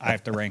 I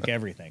have to rank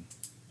everything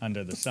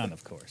under the sun,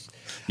 of course.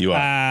 You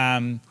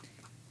are.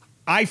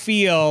 I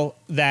feel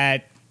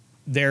that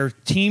there are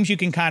teams you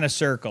can kind of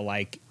circle.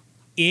 Like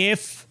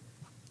if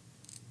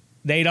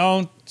they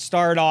don't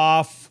start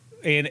off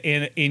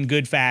in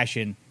good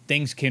fashion,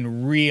 things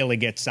can really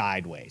get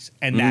sideways,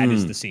 and that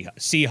is the Seahawks.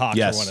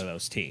 Seahawks are one of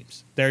those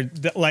teams. They're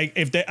like,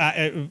 if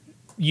they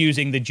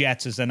using the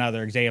Jets as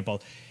another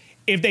example,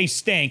 if they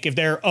stink, if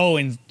they're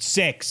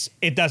 0-6,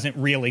 it doesn't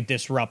really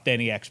disrupt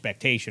any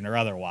expectation or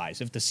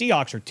otherwise. If the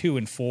Seahawks are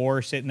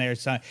 2-4 sitting there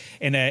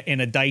in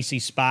a dicey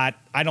spot,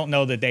 I don't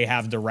know that they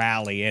have the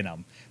rally in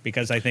them,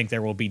 because I think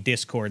there will be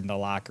discord in the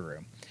locker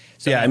room.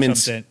 So yeah, I mean,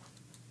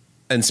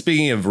 and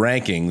speaking of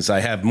rankings,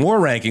 I have more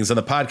rankings on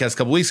the podcast a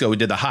couple weeks ago. We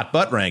did the hot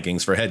butt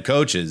rankings for head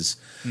coaches,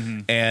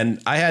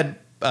 and I had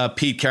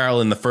Pete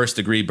Carroll in the first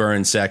degree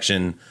burn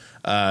section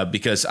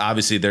because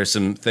obviously there's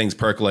some things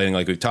percolating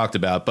like we talked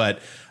about.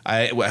 But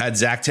I had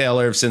Zach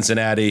Taylor of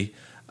Cincinnati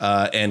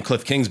and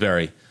Cliff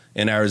Kingsbury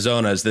in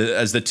Arizona as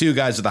the two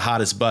guys with the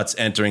hottest butts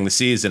entering the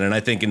season. And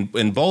I think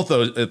in both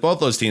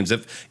those teams,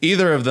 if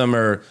either of them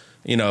are,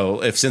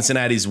 if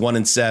Cincinnati's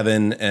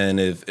 1-7 and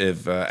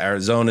if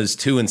Arizona's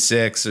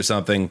 2-6 or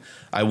something,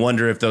 I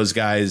wonder if those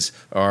guys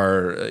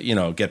are,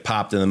 get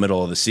popped in the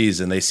middle of the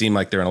season. They seem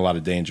like they're in a lot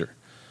of danger.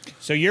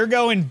 So you're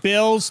going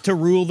Bills to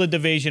rule the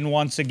division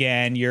once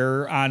again.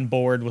 You're on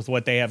board with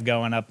what they have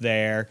going up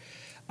there.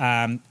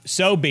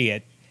 So be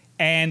it.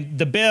 And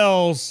the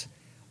Bills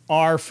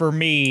are, for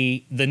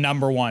me, the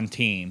number one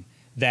team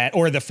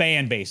or the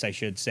fan base, I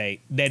should say,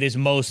 that is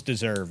most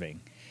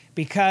deserving.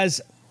 Because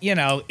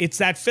it's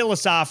that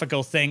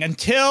philosophical thing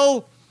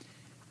until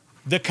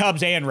the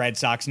Cubs and Red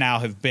Sox now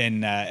have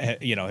been,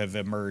 have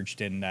emerged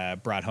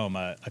and brought home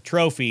a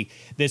trophy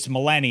this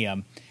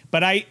millennium.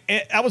 But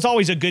that was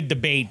always a good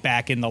debate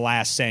back in the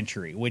last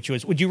century, which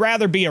was, would you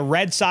rather be a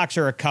Red Sox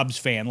or a Cubs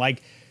fan?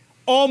 Like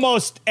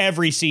almost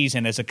every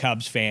season as a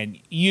Cubs fan,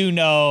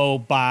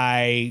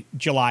 by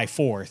July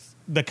 4th,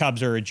 the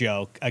Cubs are a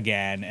joke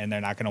again, and they're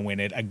not going to win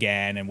it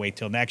again and wait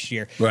till next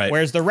year. Right.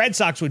 Whereas the Red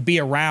Sox would be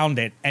around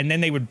it, and then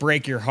they would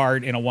break your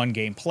heart in a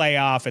one-game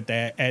playoff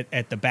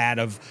at the bat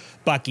of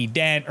Bucky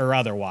Dent or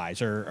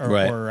otherwise, or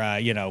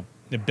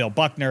Bill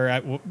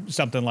Buckner,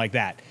 something like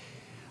that.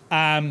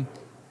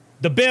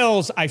 The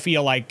Bills, I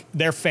feel like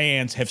their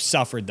fans have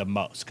suffered the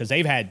most because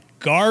they've had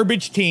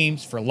garbage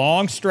teams for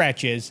long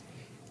stretches,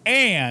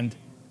 and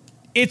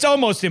it's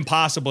almost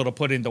impossible to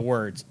put into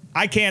words.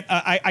 I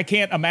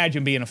can't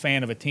imagine being a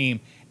fan of a team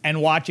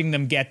and watching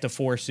them get to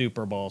 4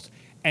 Super Bowls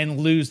and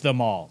lose them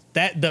all.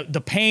 That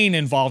the pain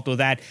involved with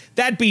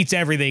that beats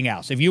everything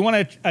else. If you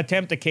want to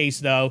attempt a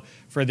case though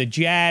for the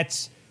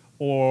Jets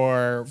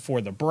or for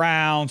the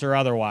Browns or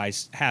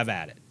otherwise, have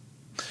at it.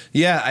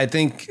 Yeah,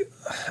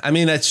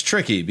 that's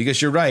tricky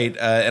because you're right.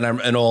 And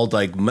an old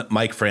like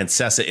Mike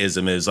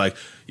Francesa-ism is like,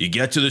 you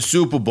get to the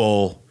Super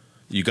Bowl,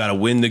 you got to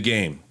win the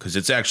game because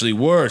it's actually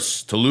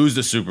worse to lose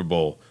the Super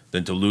Bowl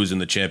than to lose in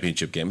the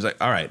championship game. It's like,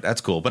 all right,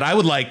 that's cool. But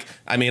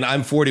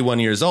I'm 41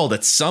 years old.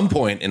 At some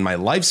point in my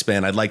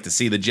lifespan, I'd like to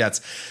see the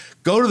Jets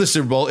go to the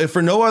Super Bowl, if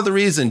for no other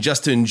reason,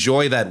 just to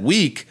enjoy that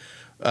week.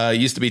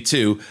 Used to be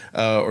 2,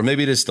 or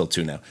maybe it is still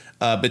 2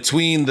 now,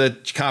 between the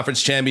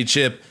conference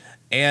championship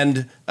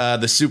and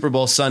the Super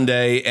Bowl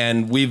Sunday.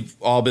 And we've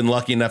all been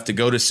lucky enough to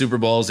go to Super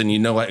Bowls,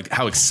 and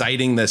how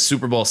exciting the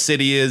Super Bowl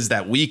city is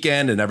that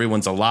weekend, and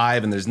everyone's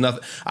alive, and there's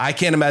nothing. I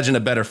can't imagine a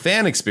better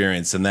fan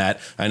experience than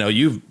that. I know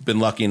you've been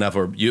lucky enough,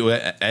 or you,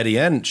 Eddie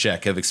and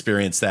Sheck, have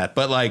experienced that.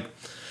 But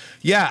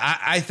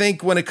I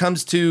think when it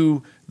comes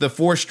to the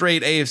 4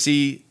 straight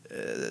AFC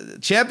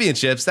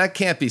championships, that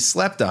can't be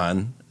slept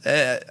on.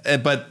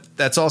 But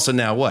that's also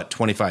now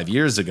 25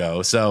 years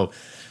ago. So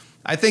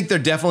I think they're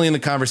definitely in the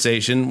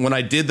conversation. When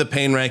I did the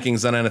pain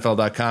rankings on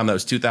NFL.com, that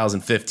was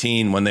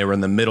 2015, when they were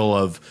in the middle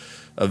of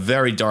a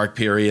very dark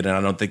period, and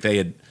I don't think they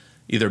had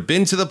either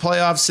been to the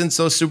playoffs since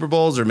those Super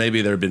Bowls, or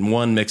maybe there had been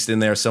one mixed in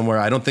there somewhere.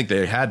 I don't think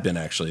they had been,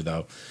 actually,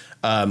 though.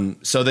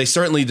 So they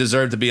certainly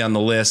deserve to be on the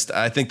list.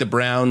 I think the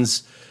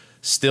Browns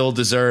still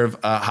deserve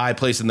a high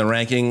place in the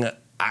ranking.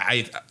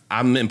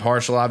 I'm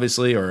impartial,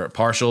 obviously, or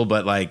partial,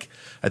 but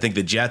I think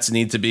the Jets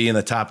need to be in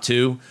the top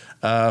 2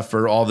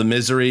 for all the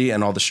misery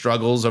and all the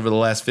struggles over the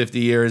last 50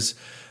 years.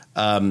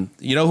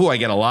 You know who I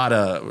get a lot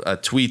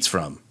of tweets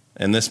from,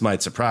 and this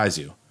might surprise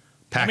you?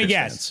 Packers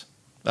fans.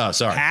 Oh,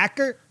 sorry.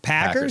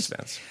 Packers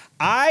fans.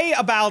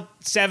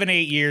 About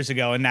 7-8 years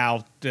ago, and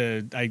now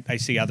I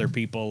see other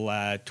people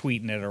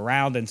tweeting it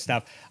around and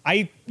stuff.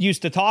 I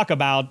used to talk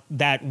about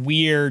that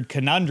weird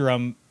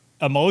conundrum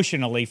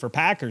emotionally for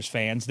Packers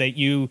fans that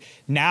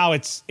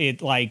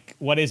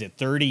what is it,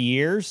 30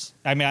 years?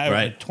 I mean,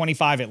 right.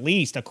 25 at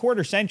least, a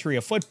quarter century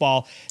of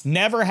football,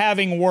 never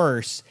having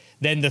worse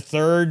than the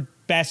third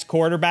best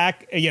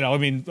quarterback.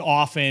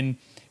 Often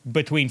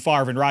between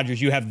Favre and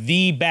Rodgers, you have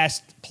the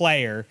best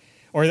player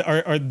or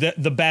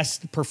the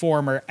best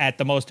performer at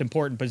the most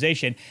important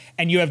position,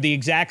 and you have the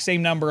exact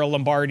same number of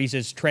Lombardis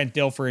as Trent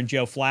Dilfer and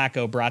Joe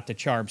Flacco brought to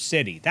Charm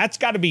City. That's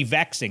got to be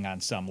vexing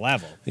on some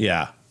level.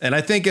 Yeah. And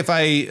I think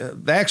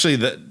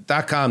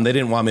the .com, they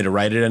didn't want me to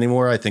write it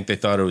anymore. I think they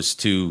thought it was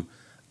too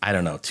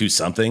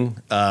something,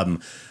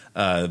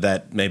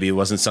 that maybe it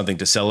wasn't something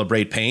to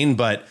celebrate pain.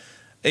 But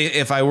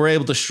if I were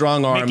able to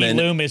strong arm Mickey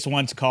Loomis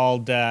once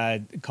called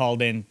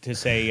in to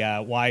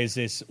say, why is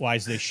this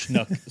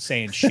schnook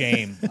saying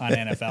shame on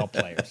NFL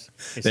players?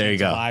 His there you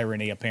go.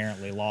 Irony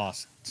apparently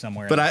lost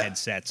somewhere in the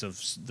headsets of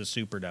the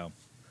Superdome.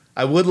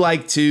 I would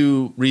like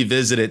to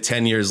revisit it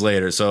 10 years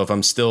later. So if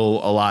I'm still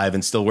alive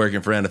and still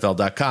working for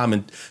NFL.com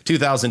in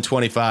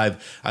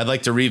 2025, I'd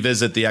like to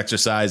revisit the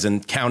exercise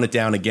and count it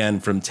down again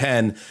from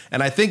 10.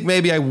 And I think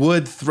maybe I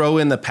would throw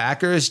in the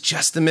Packers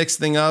just to mix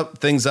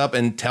things up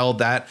and tell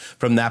that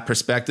from that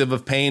perspective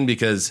of pain,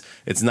 because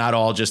it's not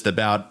all just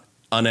about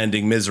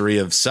unending misery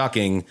of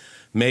sucking.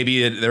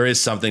 Maybe there is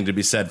something to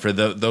be said for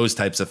those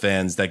types of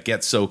fans that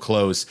get so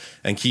close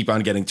and keep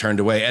on getting turned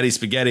away. Eddie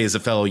Spaghetti is a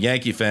fellow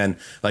Yankee fan.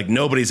 Like,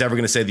 nobody's ever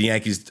going to say the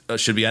Yankees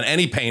should be on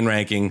any pain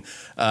ranking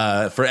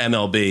for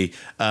MLB.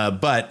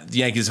 But the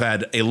Yankees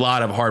have had a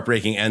lot of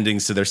heartbreaking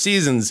endings to their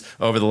seasons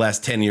over the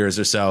last 10 years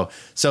or so.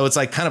 So it's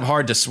like kind of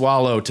hard to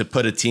swallow to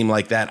put a team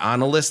like that on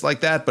a list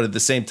like that. But at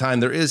the same time,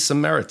 there is some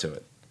merit to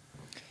it.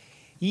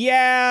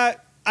 Yeah.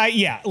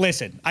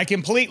 Listen, I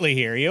completely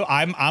hear you.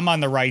 I'm on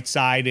the right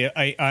side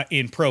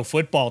in pro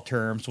football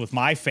terms with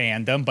my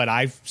fandom, but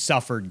I've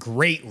suffered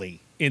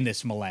greatly in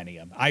this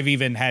millennium. I've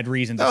even had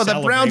reason to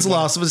celebrate. The Browns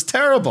loss was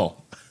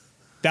terrible.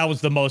 That was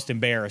the most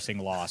embarrassing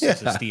loss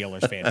as a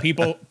Steelers fan.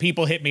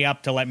 People hit me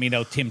up to let me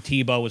know Tim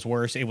Tebow was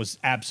worse. It was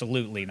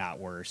absolutely not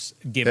worse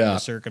given the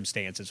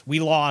circumstances. We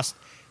lost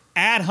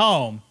at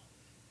home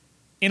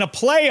in a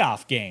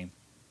playoff game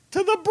to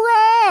the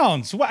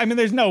Browns. I mean,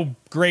 there's no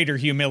greater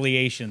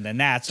humiliation than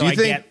that. So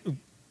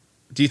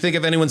do you think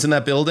if anyone's in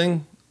that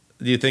building,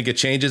 do you think it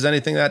changes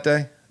anything that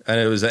day?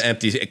 And it was an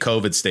empty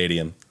COVID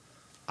stadium.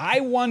 I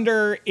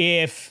wonder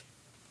if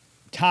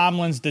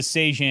Tomlin's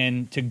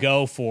decision to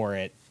go for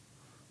it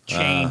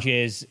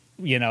changes,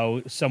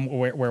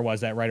 where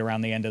was that? Right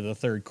around the end of the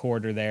third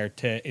quarter there,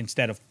 to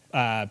instead of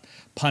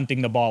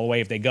punting the ball away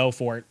if they go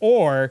for it,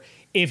 or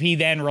if he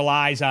then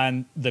relies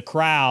on the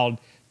crowd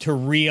to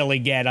really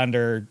get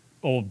under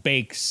old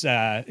Bake's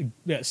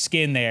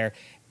skin there,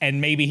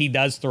 and maybe he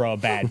does throw a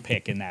bad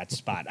pick in that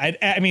spot.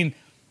 I mean,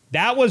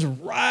 that was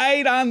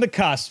right on the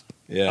cusp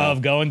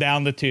of going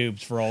down the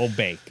tubes for old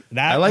Bake.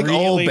 I like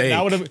old Bake.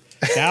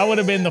 That would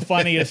have been the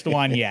funniest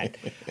one yet.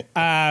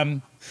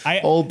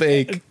 Old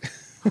Bake.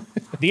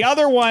 The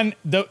other one,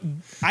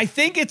 I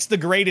think it's the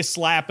greatest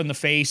slap in the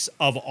face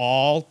of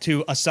all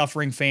to a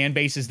suffering fan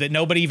base, is that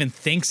nobody even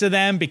thinks of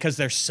them because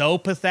they're so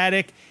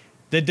pathetic.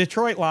 The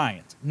Detroit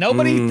Lions.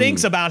 Nobody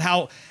thinks about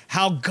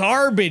how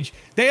garbage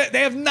they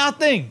have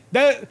nothing.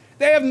 They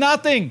have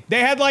nothing. They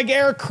had like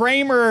Eric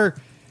Kramer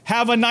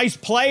have a nice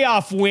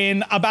playoff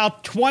win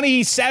about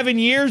 27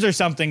 years or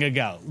something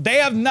ago. They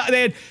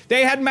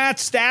had Matt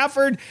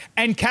Stafford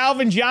and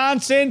Calvin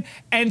Johnson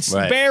and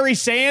Barry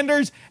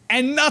Sanders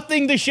and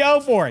nothing to show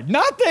for it.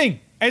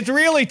 Nothing. It's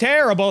really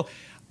terrible.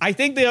 I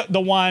think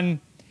the one,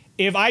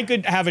 if I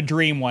could have a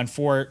dream one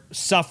for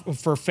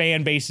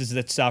fan bases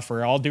that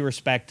suffer, all due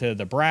respect to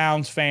the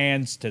Browns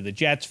fans, to the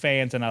Jets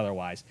fans, and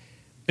otherwise,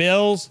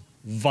 Bills,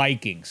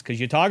 Vikings, because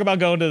you talk about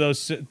going to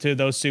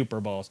those Super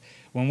Bowls.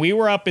 When we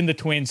were up in the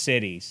Twin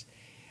Cities,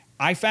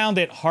 I found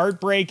it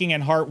heartbreaking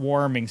and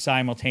heartwarming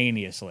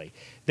simultaneously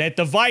that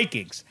the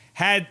Vikings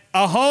had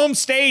a home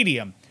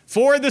stadium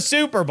for the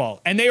Super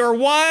Bowl, and they were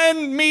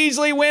one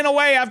measly win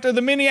away after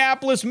the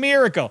Minneapolis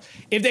Miracle.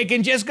 If they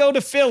can just go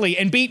to Philly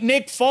and beat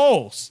Nick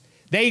Foles,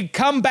 they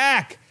come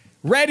back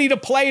ready to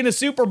play in a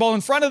Super Bowl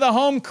in front of the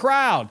home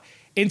crowd.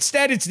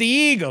 Instead, it's the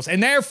Eagles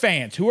and their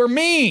fans who are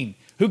mean,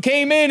 who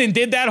came in and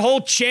did that whole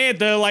chant,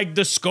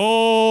 the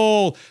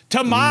skull,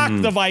 to mock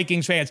the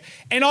Vikings fans.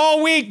 And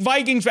all week,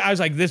 I was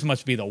like, this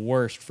must be the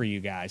worst for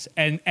you guys.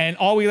 And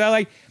all week, they're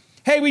like,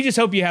 hey, we just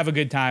hope you have a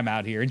good time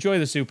out here. Enjoy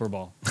the Super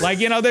Bowl. Like,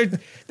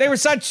 they were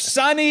such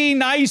sunny,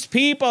 nice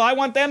people. I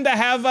want them to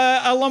have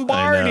a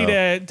Lombardi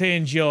to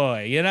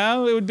enjoy.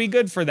 It would be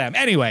good for them.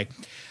 Anyway,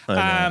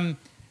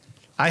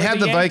 I had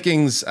the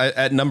Vikings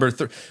at number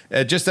 3.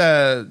 Just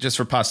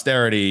for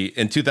posterity,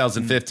 in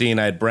 2015,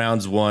 I had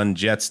Browns 1,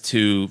 Jets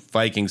 2,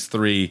 Vikings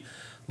 3,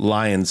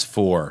 Lions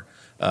 4.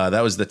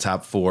 That was the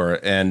top 4.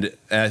 And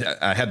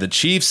I had the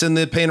Chiefs in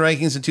the pain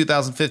rankings in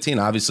 2015.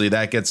 Obviously,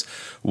 that gets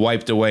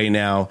wiped away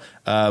now.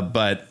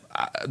 But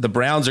the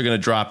Browns are going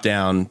to drop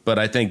down. But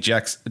I think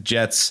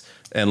Jets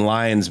and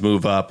Lions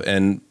move up,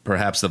 and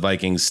perhaps the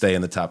Vikings stay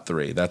in the top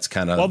 3. That's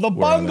kind of the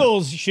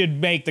Bungles should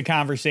make the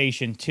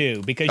conversation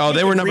too, because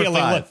they were number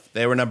 5.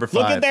 They were number 5.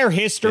 Look at their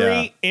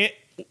history.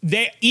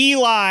 Yeah.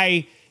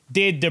 Eli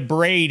did to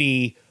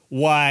Brady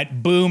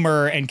what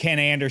Boomer and Ken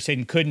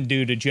Anderson couldn't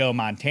do to Joe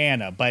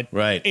Montana, but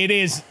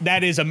that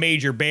is a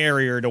major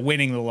barrier to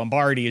winning the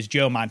Lombardi, is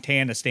Joe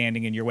Montana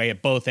standing in your way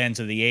at both ends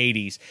of the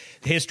 80s.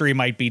 History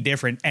might be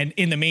different, and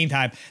in the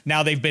meantime,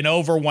 now they've been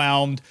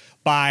overwhelmed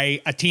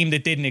by a team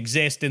that didn't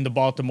exist in the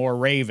Baltimore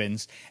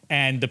Ravens,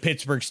 and the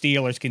Pittsburgh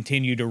Steelers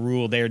continue to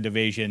rule their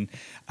division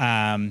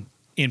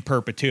in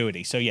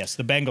perpetuity. So yes,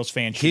 the Bengals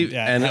fans should,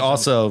 and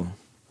also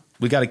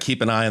we got to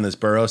keep an eye on this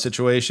Burrow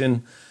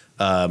situation.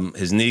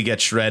 His knee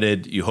gets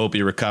shredded. You hope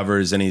he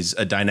recovers and he's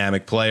a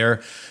dynamic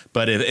player.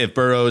 But if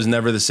Burrow is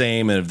never the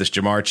same, and if this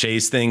Jamar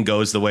Chase thing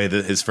goes the way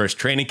that his first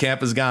training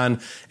camp has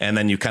gone, and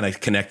then you kind of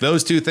connect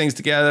those two things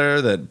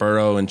together, that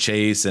Burrow and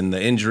Chase and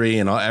the injury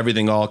and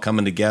everything all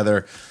coming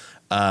together,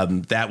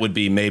 that would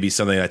be maybe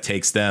something that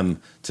takes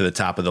them to the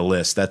top of the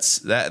list.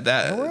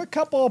 There were a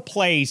couple of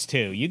plays,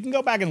 too. You can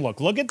go back and look.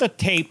 Look at the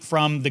tape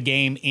from the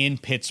game in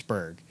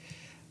Pittsburgh.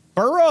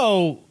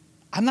 Burrow,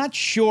 I'm not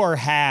sure,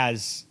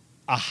 has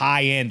a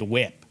high-end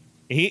whip.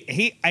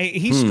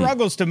 He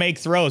struggles to make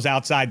throws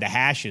outside the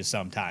hashes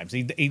sometimes.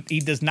 He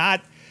does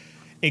not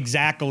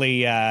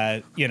exactly,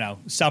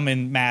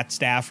 summon Matt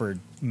Stafford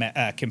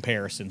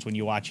comparisons when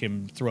you watch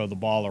him throw the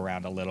ball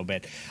around a little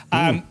bit.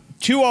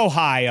 To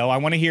Ohio, I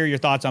want to hear your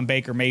thoughts on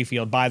Baker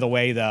Mayfield. By the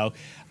way, though,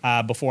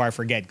 before I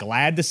forget,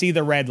 glad to see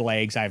the Red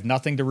Legs. I have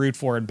nothing to root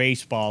for in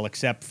baseball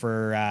except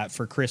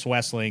for Chris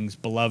Wessling's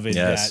beloved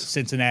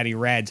Cincinnati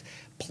Reds.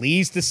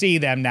 Pleased to see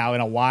them now in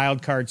a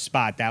wild card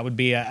spot. That would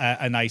be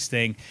a nice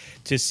thing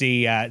to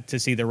see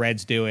the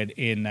Reds do it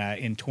in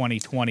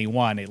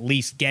 2021. At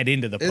least get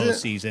into the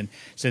postseason,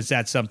 since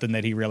that's something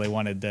that he really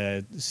wanted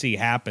to see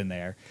happen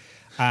there.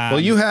 Well,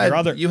 you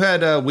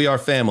had We Are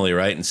Family,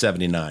 right, in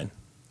 '79.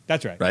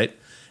 That's right. Right,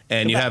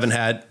 and you haven't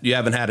had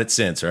it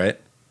since, right?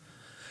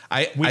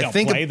 We don't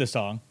play the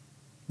song.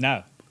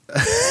 No.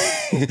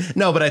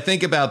 No, but I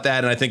think about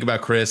that, and I think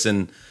about Chris,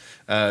 and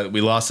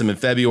we lost him in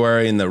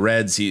February, and the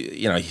Reds.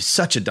 He's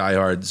such a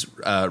diehard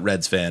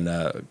Reds fan.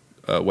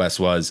 Wes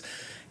was,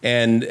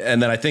 and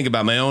then I think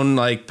about my own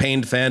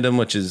pained fandom,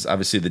 which is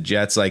obviously the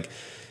Jets.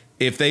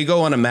 If they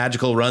go on a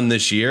magical run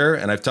this year,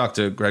 and I've talked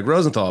to Greg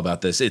Rosenthal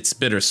about this, it's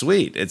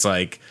bittersweet. It's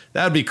that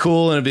would be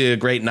cool, and it'd be a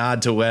great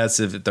nod to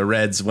Wes if the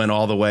Reds went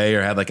all the way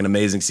or had an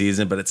amazing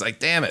season. But it's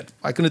damn it,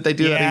 why couldn't they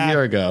do that a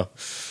year ago?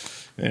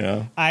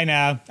 I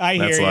know.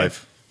 That's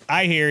life.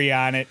 I hear you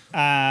on it.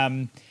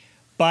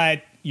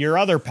 But your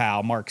other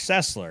pal, Mark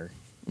Sessler,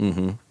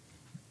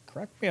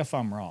 correct me if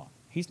I'm wrong.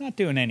 He's not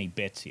doing any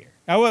bits here.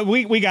 Oh,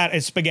 we got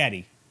a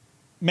spaghetti.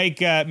 Make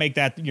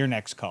that your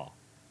next call.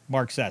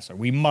 Mark Sessler.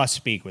 We must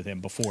speak with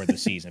him before the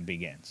season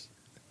begins.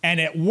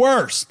 And at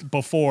worst,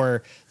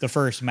 before the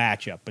first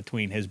matchup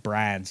between his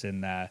Browns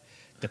and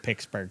the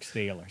Pittsburgh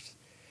Steelers.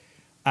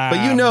 But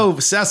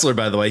Sessler,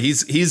 by the way,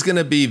 he's going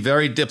to be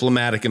very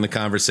diplomatic in the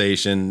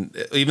conversation,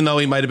 even though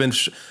he might have been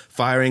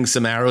firing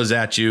some arrows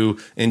at you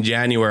in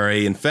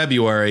January and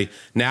February.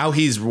 Now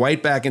he's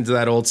right back into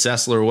that old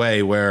Sessler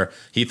way where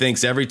he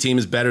thinks every team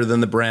is better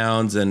than the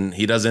Browns, and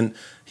he doesn't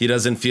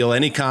feel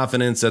any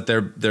confidence that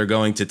they're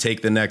going to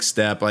take the next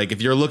step.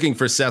 If you're looking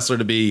for Sessler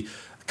to be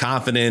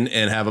confident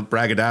and have a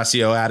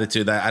braggadocio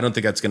attitude, I don't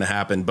think that's going to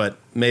happen, but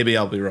maybe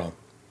I'll be wrong.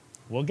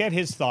 We'll get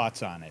his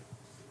thoughts on it.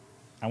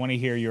 I want to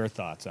hear your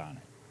thoughts on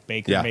it.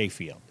 Baker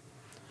Mayfield.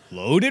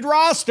 Loaded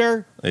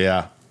roster.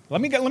 Yeah. Let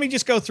me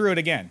just go through it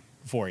again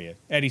for you.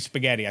 Eddie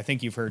Spaghetti, I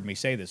think you've heard me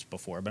say this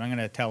before, but I'm going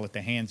to tell it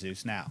to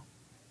Hanzus now.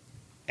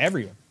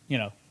 Everyone,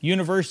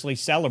 universally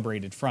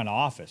celebrated front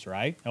office,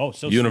 right? Oh,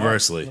 so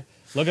universally.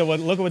 Smart.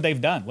 Look at what they've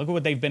done. Look at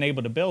what they've been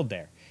able to build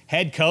there.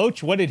 Head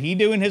coach, what did he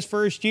do in his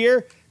first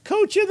year?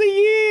 Coach of the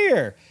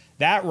year.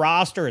 That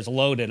roster is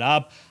loaded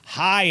up,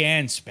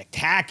 high-end,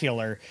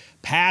 spectacular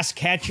pass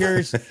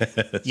catchers.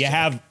 You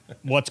have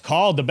what's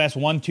called the best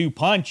 1-2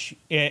 punch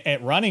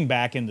at running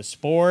back in the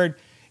sport.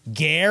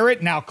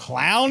 Garrett, now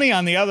Clowney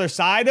on the other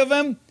side of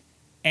him.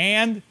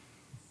 And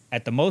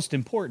at the most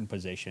important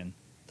position,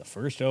 the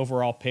first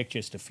overall pick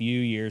just a few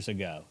years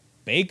ago,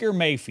 Baker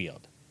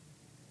Mayfield.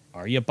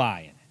 Are you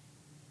buying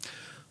it?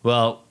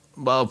 Well,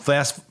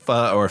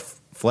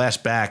 flash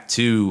back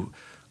to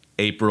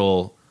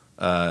April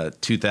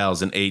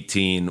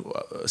 2018.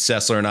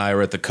 Sessler and I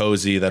were at the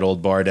Cozy, that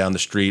old bar down the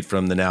street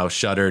from the now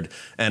shuttered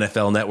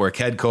NFL Network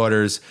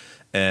headquarters,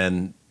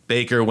 and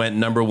Baker went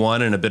number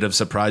one in a bit of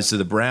surprise to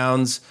the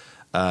Browns.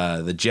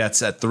 The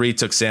Jets at 3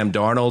 took Sam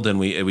Darnold, and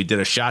we did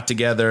a shot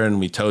together, and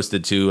we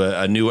toasted to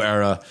a new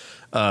era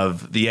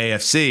of the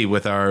AFC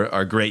with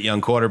our great young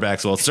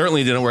quarterbacks. Well, it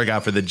certainly didn't work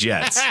out for the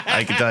Jets.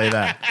 I can tell you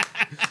that.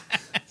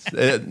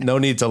 No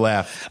need to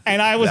laugh.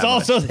 And I was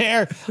also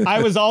there.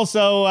 I was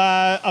also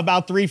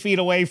about 3 feet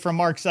away from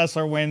Mark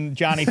Sessler when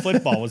Johnny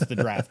Football was the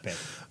draft pick.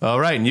 All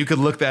right. And you could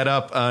look that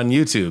up on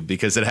YouTube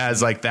because it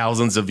has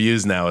thousands of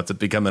views now. It's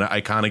become an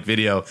iconic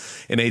video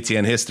in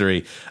ATN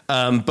history.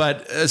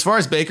 But as far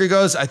as Baker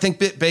goes, I think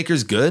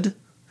Baker's good.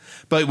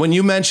 But when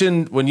you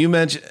mentioned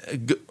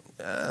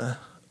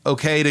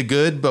okay to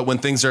good, but when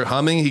things are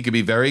humming, he could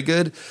be very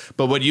good.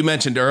 But what you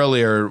mentioned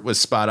earlier was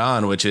spot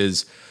on, which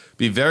is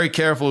be very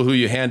careful who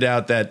you hand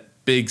out that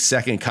big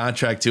second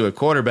contract to a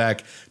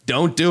quarterback.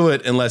 Don't do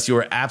it unless you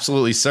are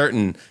absolutely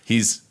certain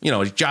he's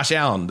Josh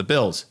Allen, the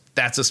Bills.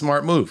 That's a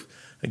smart move.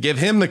 Give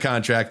him the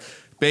contract.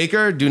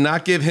 Baker, do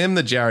not give him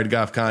the Jared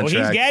Goff contract.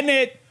 Well, he's getting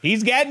it.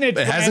 He's getting it.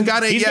 But hasn't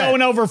got it yet. He's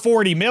going over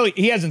 $40 million.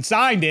 He hasn't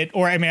signed it,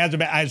 or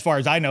as far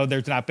as I know,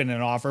 there's not been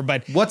an offer.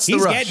 But what's the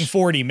rush? He's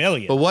getting $40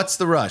 million. But what's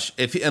the rush?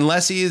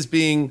 Unless he is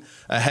being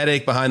a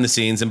headache behind the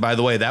scenes, and by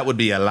the way, that would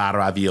be a la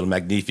raville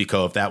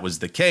magnifico if that was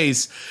the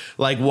case.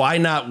 Why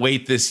not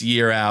wait this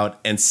year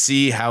out and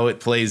see how it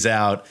plays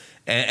out?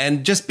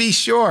 And just be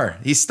sure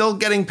he's still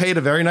getting paid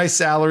a very nice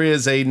salary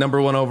as a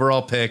number 1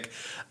 overall pick.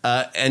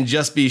 And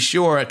just be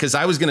sure, because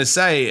I was going to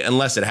say,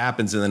 unless it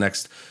happens in the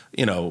next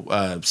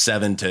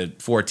 7 to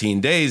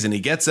 14 days and he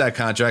gets that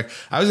contract.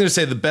 I was going to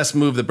say the best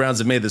move the Browns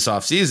have made this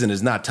offseason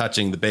is not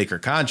touching the Baker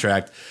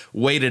contract,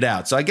 wait it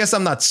out. So I guess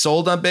I'm not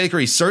sold on Baker.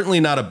 He's certainly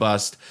not a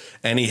bust,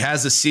 and he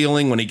has a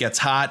ceiling when he gets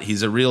hot.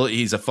 He's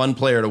a fun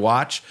player to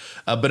watch.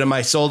 But am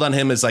I sold on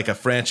him as like a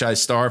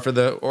franchise star for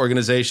the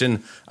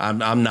organization?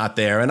 I'm not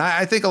there. And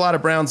I think a lot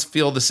of Browns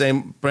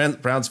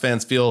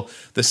fans feel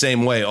the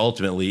same way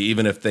ultimately,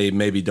 even if they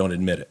maybe don't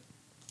admit it.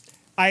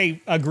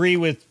 I agree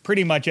with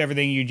pretty much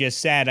everything you just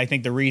said. I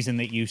think the reason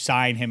that you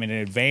sign him in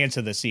advance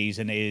of the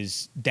season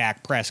is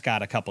Dak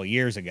Prescott a couple of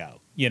years ago.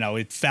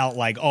 It felt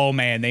like, oh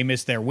man, they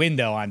missed their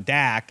window on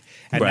Dak,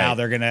 and now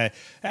they're gonna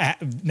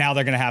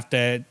have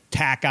to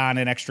tack on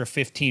an extra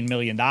 $15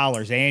 million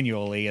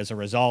annually as a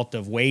result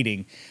of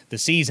waiting the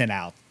season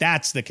out.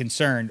 That's the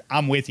concern.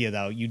 I'm with you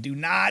though. You do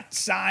not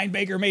sign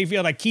Baker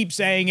Mayfield. I keep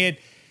saying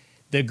it.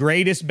 The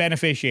greatest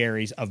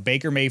beneficiaries of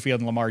Baker Mayfield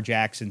and Lamar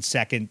Jackson's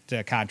second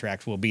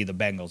contracts will be the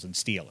Bengals and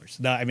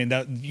Steelers.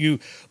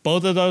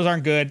 Both of those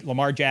aren't good.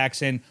 Lamar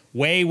Jackson,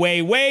 way,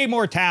 way, way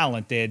more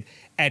talented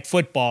at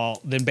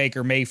football than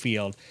Baker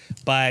Mayfield.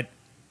 But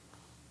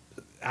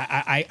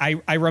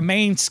I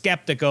remain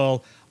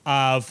skeptical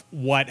of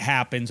what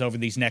happens over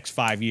these next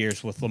 5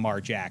 years with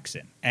Lamar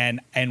Jackson and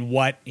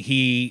what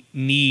he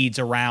needs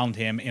around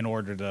him in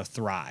order to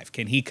thrive.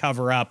 Can he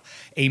cover up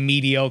a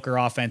mediocre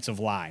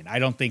offensive line? I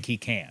don't think he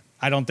can.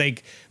 I don't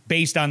think,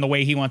 based on the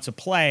way he wants to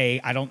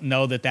play, I don't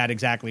know that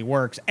exactly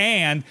works.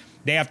 And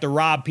they have to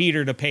rob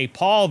Peter to pay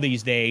Paul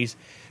these days,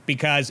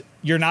 because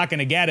you're not going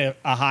to get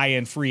a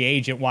high-end free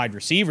agent wide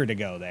receiver to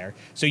go there.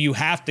 So you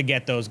have to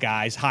get those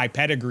guys, high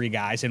pedigree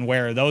guys, and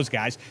where are those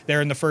guys?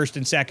 They're in the first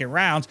and second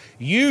rounds,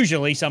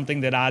 usually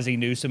something that Ozzie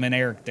Newsome and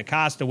Eric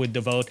DeCosta would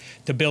devote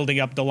to building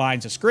up the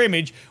lines of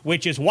scrimmage,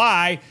 which is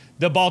why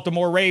the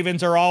Baltimore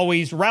Ravens are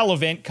always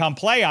relevant come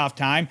playoff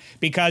time,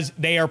 because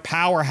they are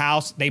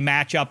powerhouse. They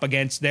match up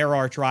against their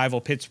arch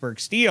rival Pittsburgh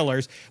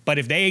Steelers. But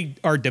if they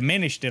are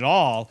diminished at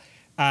all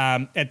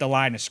at the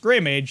line of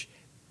scrimmage,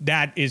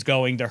 that is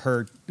going to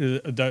hurt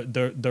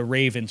the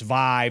Ravens'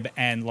 vibe,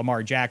 and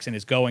Lamar Jackson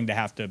is going to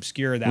have to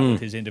obscure that with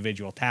his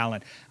individual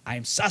talent. I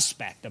am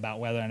suspect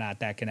about whether or not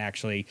that can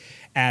actually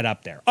add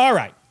up there. All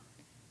right.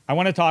 I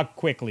want to talk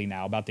quickly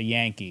now about the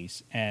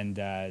Yankees and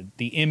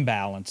the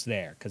imbalance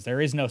there, because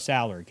there is no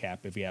salary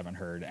cap, if you haven't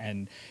heard,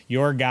 and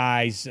your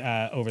guys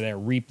over there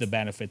reap the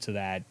benefits of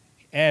that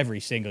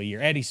every single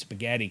year. Eddie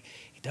Spaghetti,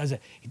 he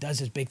does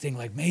his big thing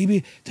like,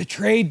 maybe the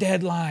trade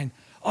deadline,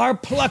 our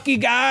plucky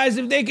guys,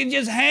 if they can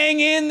just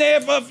hang in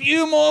there for a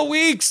few more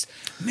weeks,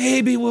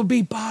 maybe we'll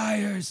be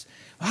buyers.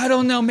 I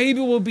don't know. Maybe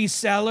we'll be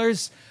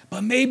sellers,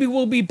 but maybe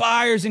we'll be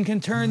buyers and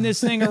can turn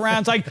this thing around.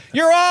 It's like,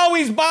 you're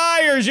always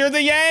buyers. You're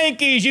the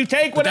Yankees. You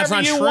take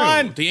whatever you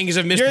want. The Yankees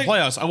have missed the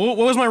playoffs. What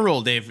was my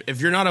rule, Dave? If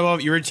you're not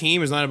above, your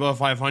team is not above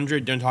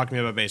 500, don't talk to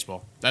me about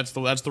baseball. That's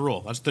the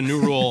rule. That's the new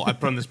rule I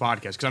put on this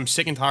podcast, because I'm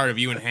sick and tired of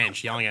you and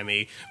Hench yelling at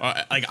me.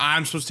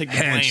 I'm supposed to take the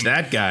blame. Hench,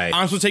 that guy.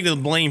 I'm supposed to take the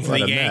blame for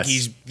the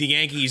Yankees. Mess. The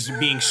Yankees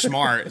being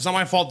smart. It's not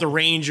my fault the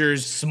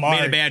Rangers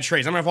made a bad trade.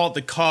 It's not my fault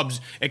the Cubs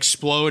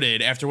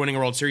exploded after winning a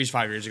World Series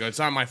 5 years ago. It's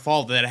not my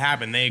fault that it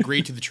happened. They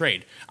agreed to the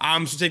trade.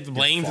 I'm supposed to take the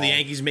blame for the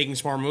Yankees making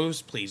smart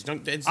moves. Please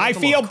don't. I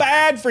feel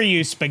bad for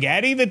you,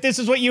 Spaghetti, that this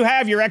is what you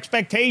have. Your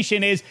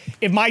expectation is,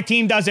 if my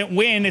team doesn't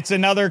win, it's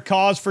another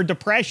cause for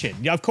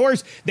depression. Of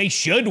course, they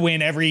should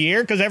win every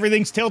year because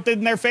everything's tilted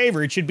in their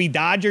favor. It should be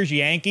Dodgers,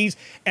 Yankees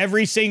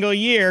every single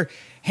year.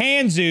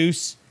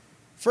 Hanzus,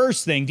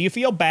 first thing, do you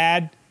feel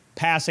bad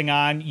passing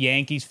on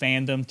Yankees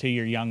fandom to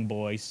your young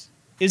boys?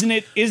 Isn't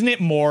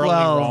it morally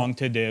wrong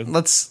to do?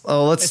 Let's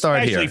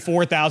start here. Especially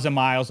 4,000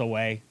 miles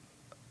away.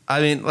 I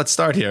mean, let's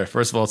start here.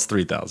 First of all, it's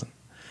 3,000.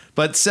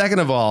 But second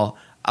of all,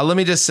 let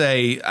me just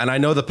say, and I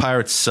know the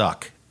Pirates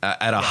suck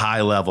at a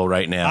high level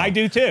right now. I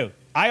do too.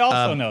 I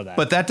also know that.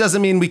 But that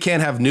doesn't mean we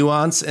can't have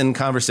nuance and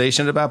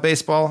conversation about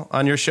baseball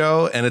on your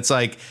show. And it's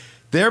like,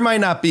 there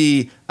might not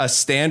be a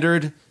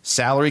standard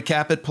salary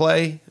cap at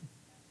play,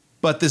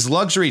 but this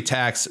luxury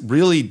tax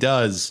really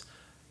does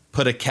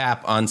put a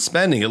cap on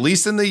spending, at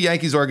least in the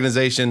Yankees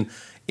organization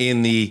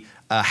in the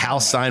Hal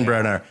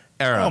Steinbrenner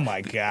era. Oh my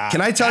God!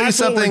 Can I tell you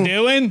something? What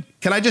we're doing?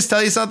 Can I just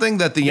tell you something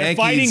that the Yankees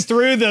fighting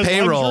through the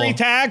payroll, luxury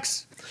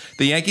tax?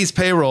 The Yankees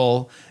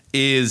payroll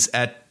is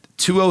at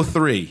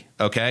 203.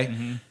 Okay.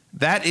 Mm-hmm.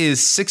 That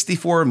is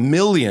 $64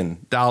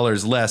 million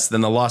less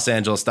than the Los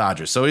Angeles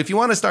Dodgers. So if you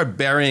want to start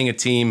burying a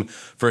team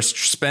for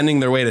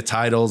spending their way to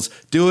titles,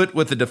 do it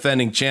with the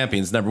defending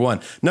champions, number one.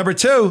 Number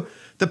two,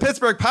 the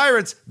Pittsburgh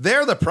Pirates,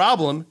 they're the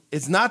problem.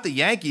 It's not the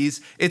Yankees.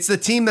 It's the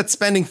team that's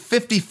spending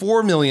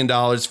 $54 million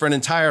for an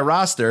entire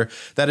roster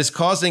that is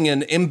causing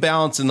an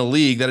imbalance in the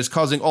league, that is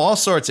causing all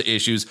sorts of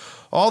issues.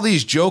 All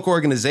these joke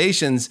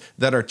organizations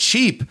that are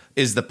cheap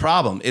is the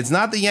problem. It's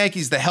not the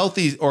Yankees, the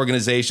healthy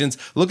organizations.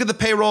 Look at the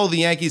payroll of the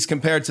Yankees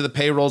compared to the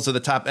payrolls of the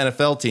top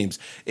NFL teams.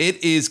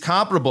 It is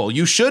comparable.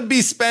 You should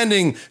be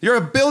spending. You're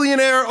a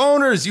billionaire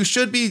owners. You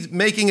should be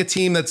making a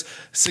team that's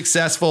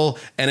successful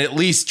and at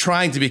least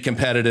trying to be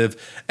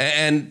competitive.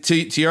 And to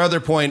your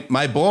other point,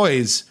 my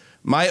boys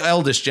My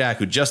eldest, Jack,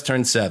 who just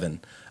turned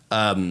 7,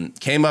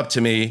 came up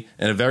to me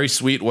in a very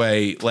sweet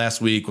way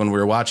last week when we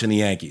were watching the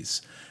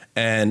Yankees.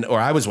 Or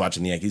I was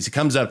watching the Yankees. He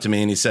comes up to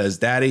me and he says,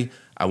 Daddy,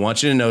 I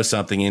want you to know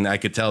something. And I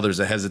could tell there's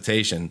a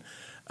hesitation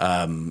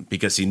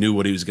because he knew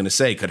what he was going to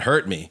say could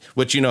hurt me,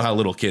 which you know how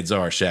little kids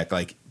are, Shaq.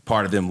 Like,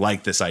 part of him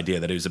liked this idea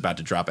that he was about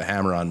to drop a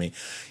hammer on me.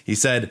 He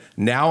said,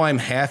 now I'm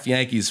half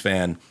Yankees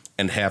fan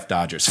and half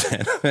Dodgers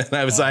fan. And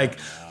I was like,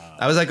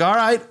 all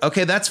right,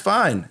 okay, that's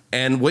fine.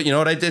 And you know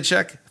what I did,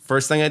 Shaq?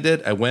 First thing I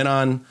did, I went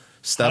on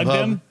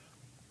StubHub.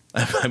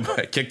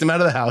 I kicked him out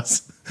of the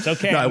house. It's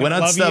okay. No, I went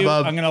on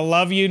StubHub. I'm going to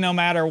love you no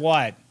matter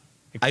what.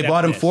 I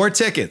bought him 4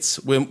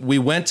 tickets. We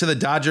went to the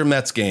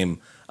Dodger-Mets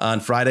game on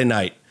Friday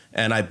night,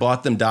 and I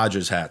bought them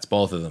Dodgers hats,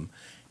 both of them,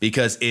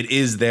 because it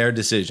is their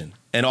decision.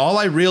 And all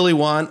I really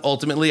want,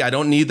 ultimately, I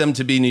don't need them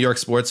to be New York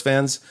sports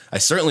fans. I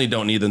certainly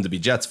don't need them to be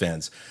Jets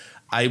fans.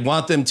 I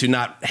want them to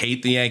not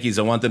hate the Yankees.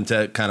 I want them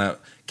to kind of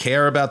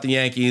care about the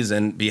Yankees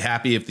and be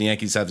happy if the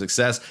Yankees have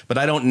success. But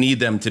I don't need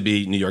them to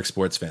be New York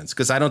sports fans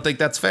because I don't think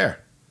that's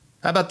fair.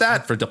 How about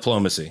that for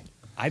diplomacy?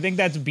 I think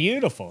that's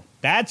beautiful.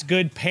 That's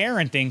good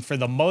parenting for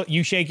the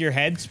you shake your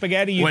head,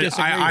 Spaghetti. You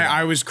disagree?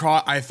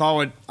 I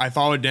thought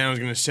what Dan was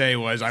going to say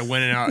was I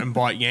went out and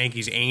bought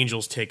Yankees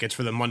Angels tickets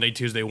for the Monday,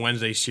 Tuesday,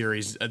 Wednesday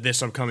series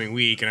this upcoming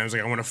week, and I was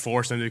like, I want to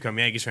force them to become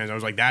Yankees fans. I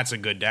was like, that's a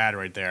good dad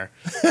right there.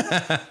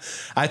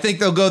 I think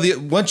they'll go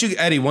once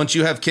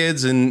you have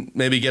kids and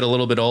maybe get a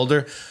little bit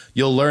older,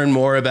 you'll learn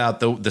more about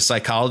the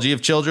psychology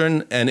of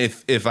children. And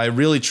if I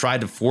really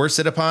tried to force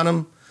it upon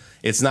them,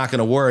 it's not going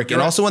to work. And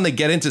also when they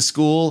get into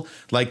school,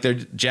 like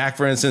Jack,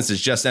 for instance,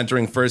 is just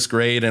entering first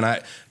grade,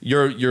 and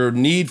your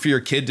need for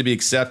your kid to be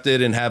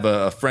accepted and have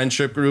a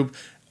friendship group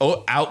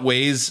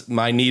outweighs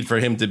my need for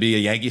him to be a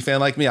Yankee fan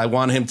like me. I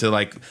want him to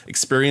like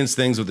experience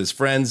things with his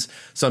friends.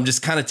 So I'm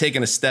just kind of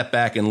taking a step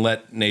back and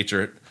let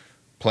nature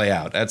play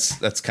out. That's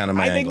kind of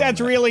my angle. I think that's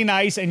really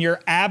nice, and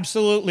you're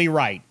absolutely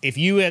right. If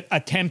you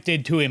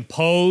attempted to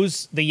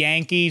impose the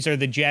Yankees or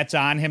the Jets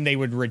on him, they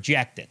would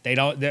reject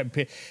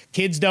it.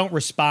 Kids don't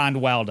respond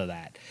well to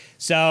that.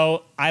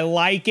 So I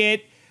like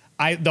it.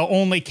 The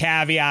only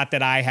caveat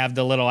that I have,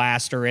 the little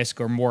asterisk,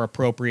 or more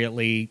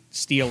appropriately,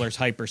 Steelers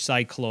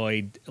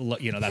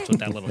hypercycloid. You know, that's what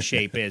that little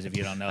shape is. If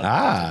you don't know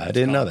that. I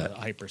didn't know that.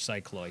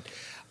 Hypercycloid.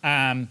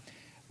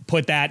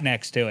 Put that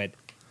next to it.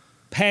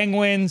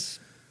 Penguins.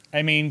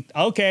 I mean,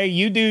 okay,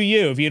 you do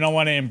you. If you don't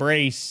want to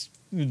embrace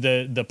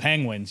the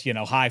Penguins, you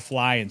know, high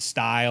flying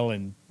style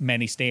and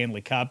many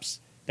Stanley Cups,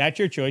 that's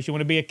your choice. You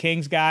want to be a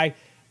Kings guy?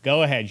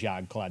 Go ahead,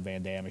 Jean-Claude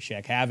Van Damme.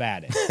 Have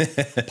at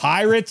it.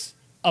 Pirates,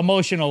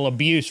 emotional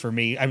abuse for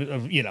me.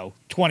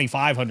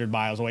 2,500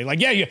 miles away. Like,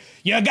 yeah,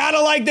 you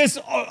gotta like this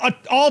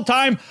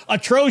all-time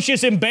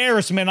atrocious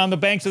embarrassment on the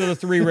banks of the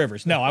Three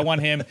Rivers. No, I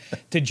want him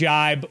to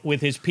jibe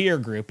with his peer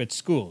group at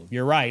school.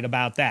 You're right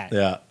about that.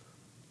 Yeah.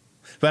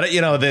 But,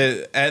 you know,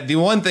 the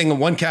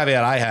one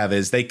caveat I have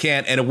is they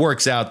can't, and it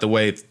works out the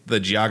way the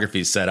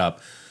geography is set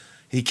up,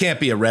 he can't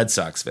be a Red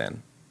Sox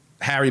fan.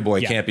 Harry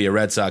Boy can't be a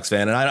Red Sox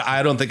fan, and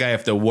I don't think I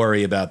have to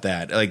worry about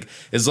that. Like,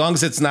 as long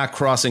as it's not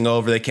crossing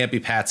over, they can't be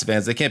Pats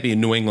fans, they can't be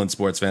New England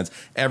sports fans.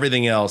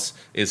 Everything else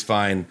is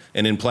fine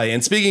and in play.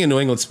 And speaking of New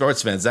England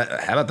sports fans, how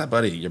about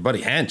that your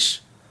buddy Hench?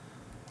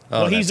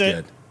 Oh, well, that's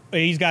good.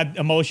 He's got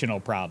emotional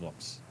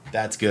problems.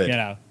 That's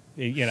good.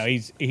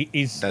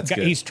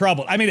 He's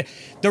troubled. I mean,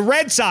 the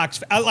Red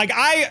Sox,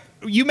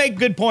 you make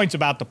good points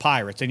about the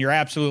Pirates, and you're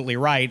absolutely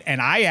right.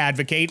 And I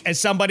advocate, as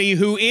somebody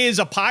who is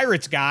a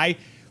Pirates guy,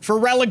 for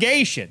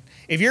relegation.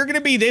 If you're going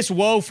to be this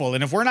woeful,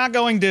 and if we're not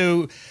going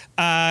to,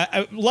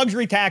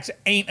 luxury tax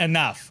ain't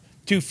enough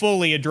to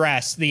fully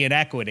address the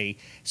inequity.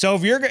 So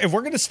if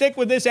we're going to stick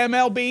with this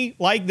MLB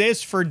like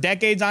this for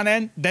decades on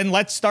end, then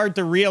let's start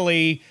to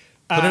really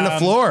put in a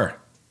floor.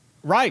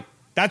 Right.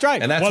 That's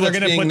right. And that's they're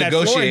going to put that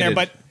floor in there,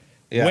 but.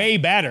 Yeah. Way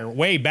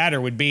better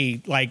would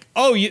be like,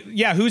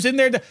 who's in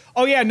there?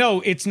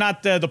 No, it's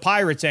not the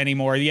Pirates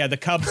anymore. Yeah, the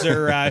Cubs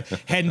are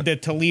heading to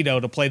Toledo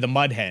to play the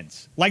Mud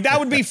Hens. Like, that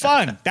would be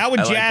fun. That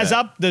would jazz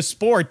up the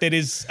sport that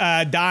is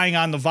dying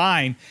on the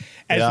vine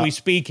as we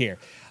speak here.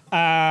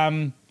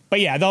 But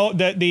yeah,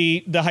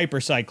 the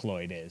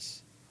hypercycloid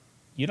is,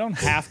 you don't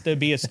have to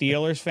be a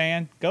Steelers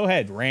fan. Go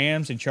ahead,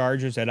 Rams and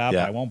Chargers it up.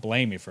 Yeah. I won't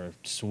blame you for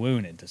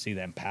swooning to see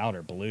them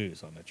powder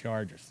blues on the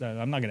Chargers.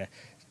 I'm not going to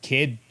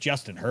kid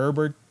Justin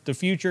Herbert. The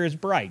future is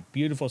bright,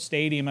 beautiful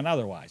stadium and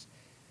otherwise.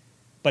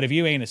 But if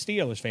you ain't a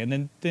Steelers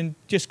fan, then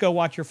just go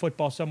watch your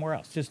football somewhere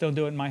else. Just don't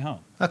do it in my home.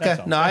 Okay,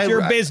 that's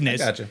your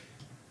business. I gotcha.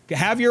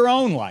 Have your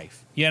own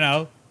life.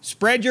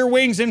 Spread your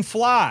wings and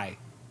fly,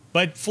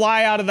 but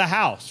fly out of the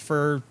house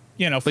for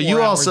 4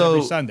 hours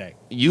every Sunday.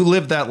 You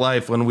lived that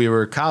life when we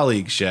were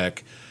colleagues,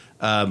 Shaq.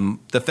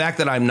 The fact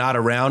that I'm not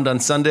around on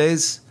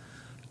Sundays.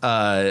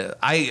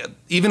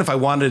 Even if I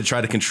wanted to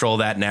try to control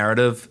that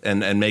narrative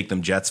and make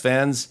them Jets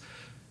fans,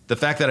 the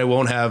fact that I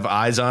won't have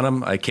eyes on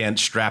them, I can't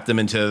strap them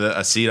into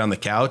a seat on the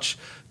couch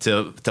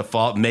to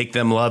make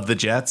them love the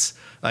Jets.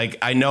 Like,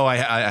 I know I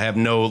have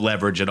no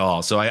leverage at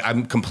all. So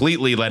I'm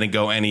completely letting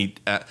go any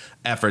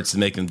efforts to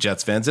make them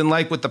Jets fans. And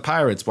like with the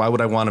Pirates, why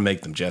would I want to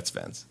make them Jets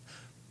fans?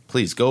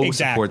 Please go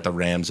support the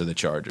Rams or the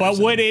Chargers. But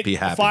would it, be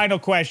happy. Final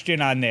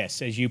question on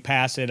this, as you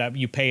pass it up,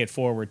 you pay it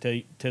forward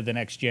to the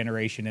next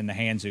generation in the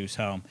Hanzus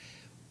home.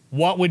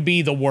 What would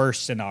be the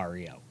worst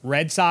scenario?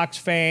 Red Sox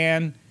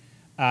fan,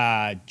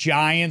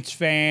 Giants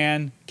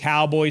fan,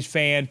 Cowboys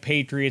fan,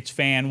 Patriots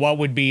fan. What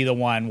would be the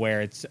one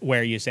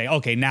where you say,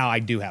 okay, now I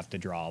do have to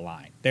draw a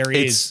line?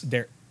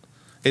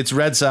 It's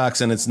Red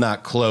Sox, and it's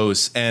not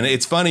close. And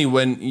it's funny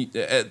when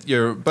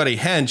your buddy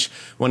Hench,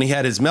 when he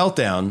had his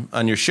meltdown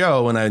on your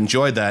show, and I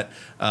enjoyed that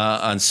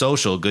on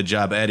social. Good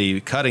job, Eddie,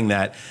 cutting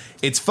that.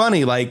 It's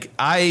funny, like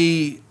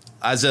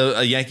as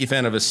a Yankee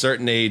fan of a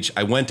certain age,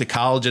 I went to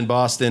college in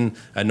Boston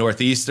at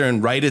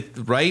Northeastern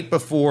right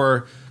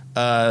before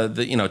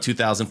the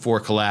 2004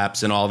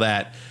 collapse and all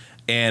that.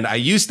 And I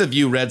used to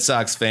view Red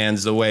Sox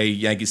fans the way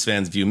Yankees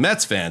fans view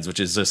Mets fans,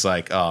 which is just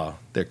like, oh,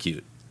 they're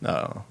cute.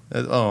 Oh,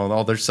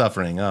 they're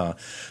suffering. Oh,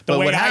 but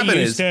what happened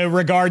is to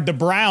regard the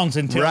Browns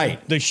until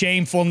right. the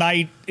shameful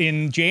night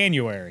in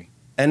January.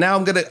 And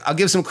now I'll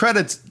give some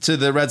credit to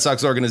the Red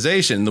Sox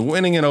organization. The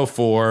winning in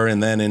 04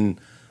 and then in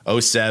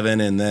 07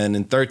 and then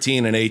in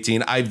 13 and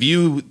 18. I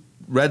view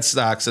Red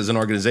Sox as an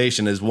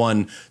organization as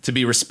one to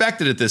be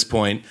respected at this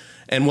point.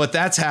 And what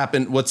that's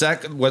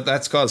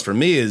caused for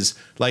me is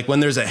like when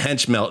there's a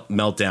Hench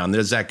meltdown,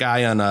 there's that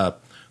guy on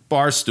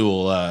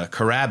Barstool,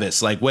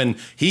 Carabas, like when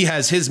he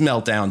has his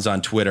meltdowns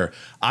on Twitter,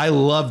 I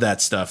love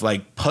that stuff.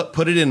 Like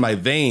put it in my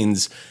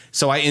veins.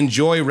 So I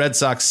enjoy Red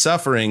Sox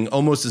suffering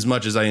almost as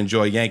much as I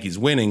enjoy Yankees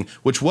winning,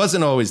 which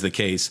wasn't always the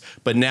case,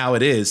 but now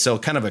it is. So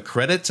kind of a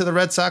credit to the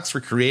Red Sox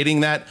for creating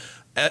that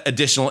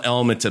additional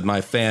element to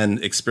my fan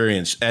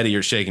experience. Eddie,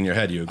 you're shaking your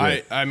head. You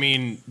agree? I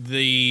mean,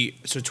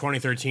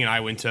 2013, I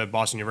went to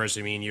Boston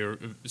University. I mean, you're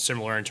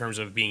similar in terms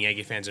of being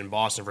Yankee fans in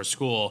Boston for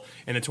school.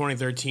 And the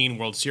 2013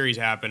 World Series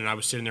happened, and I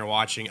was sitting there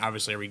watching,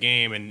 obviously, every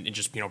game and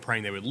just,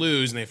 praying they would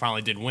lose, and they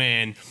finally did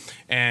win.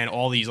 And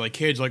all these,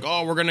 kids,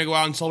 oh, we're going to go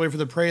out and celebrate for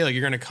the parade.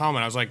 You're going to come.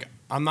 And I was like,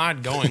 I'm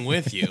not going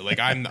with you.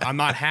 I'm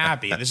not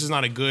happy. This is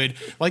not a good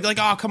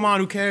oh, come on,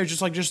 who cares?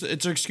 Just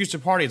it's an excuse to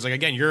party. It's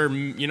again, you're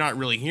not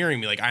really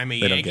hearing me. I'm a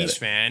Yankees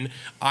fan.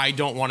 I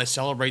don't want to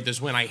celebrate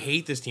this win. I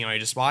hate this team. I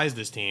despise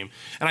this team.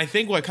 And I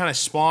think what kind of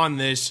spawned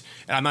this,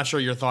 and I'm not sure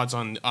your thoughts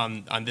on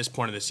this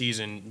point of the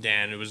season,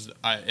 Dan. It was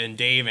and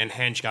Dave and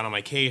Hench got on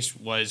my case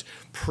was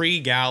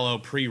pre-Gallo,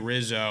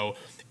 pre-Rizzo.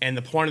 And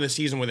the point of the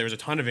season where there was a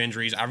ton of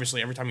injuries,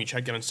 obviously every time you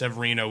checked in on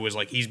Severino was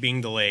he's being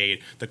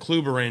delayed, the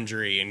Kluber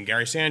injury, and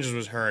Gary Sanchez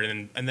was hurt,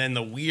 and then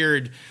the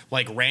weird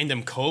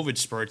random COVID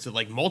spurts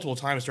that multiple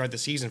times throughout the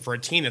season for a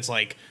team that's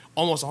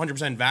almost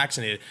 100%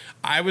 vaccinated.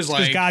 I was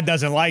because God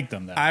doesn't like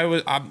them. Though.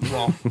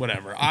 Well,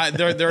 whatever.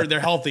 They're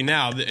healthy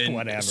now. And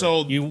whatever.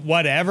 So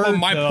whatever. Well,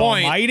 my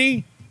point.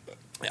 Almighty.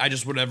 I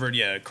just whatever.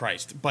 Yeah,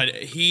 Christ. But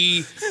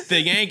the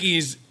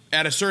Yankees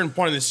at a certain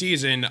point in the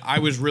season, I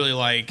was really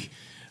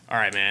all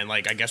right, man,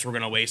 I guess we're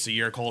going to waste a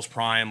year of Cole's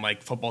prime,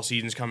 football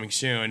season's coming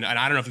soon. And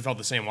I don't know if you felt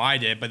the same way I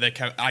did, but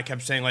I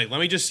kept saying, let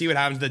me just see what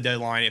happens at the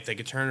deadline, if they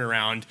could turn it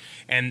around.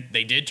 And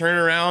they did turn it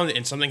around,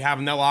 and something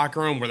happened in that locker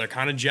room where they're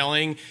kind of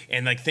gelling,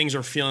 and things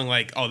are feeling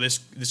oh,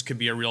 this could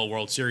be a real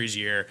World Series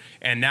year.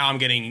 And now I'm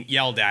getting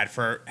yelled at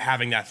for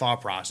having that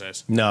thought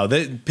process. No,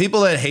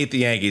 people that hate the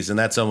Yankees, and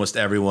that's almost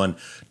everyone,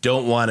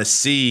 don't want to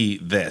see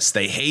this.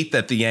 They hate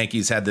that the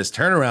Yankees had this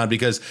turnaround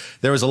because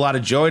there was a lot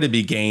of joy to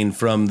be gained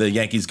from the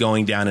Yankees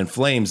going down in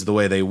flames the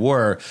way they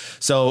were.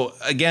 So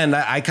again,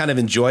 I kind of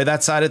enjoy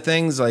that side of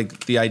things,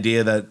 the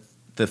idea that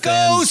the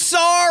fans go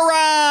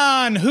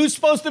Sauron. Who's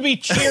supposed to be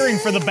cheering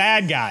for the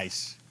bad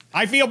guys?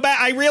 I feel bad.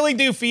 I really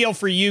do feel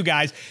for you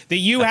guys that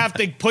you have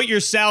to put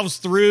yourselves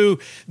through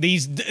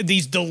these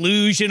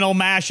delusional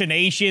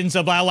machinations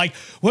about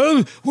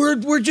well,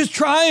 we're just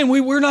trying.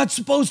 We're not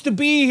supposed to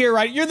be here,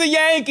 right? You're the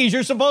Yankees.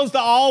 You're supposed to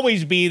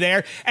always be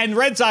there. And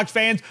Red Sox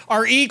fans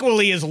are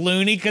equally as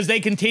loony because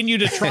they continue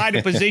to try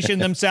to position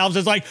themselves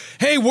as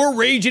hey, we're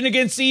raging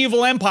against the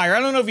evil empire. I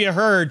don't know if you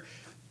heard.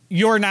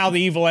 You're now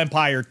the evil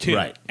empire too.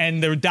 Right.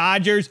 And the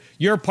Dodgers,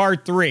 you're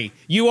part 3.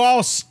 You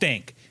all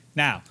stink.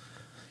 Now.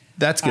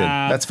 That's good.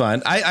 That's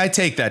fine. I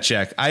take that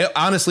check. I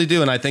honestly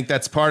do, and I think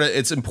that's part of it.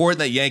 It's important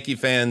that Yankee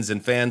fans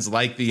and fans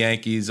like the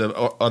Yankees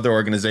or other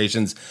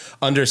organizations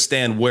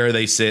understand where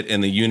they sit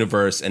in the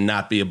universe and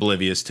not be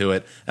oblivious to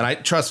it.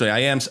 And trust me,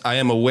 I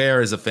am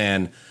aware as a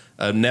fan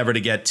never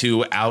to get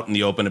too out in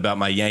the open about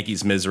my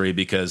Yankees misery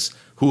because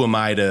who am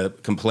I to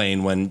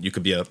complain when you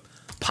could be a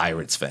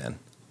Pirates fan?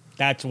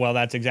 That's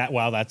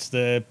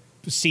the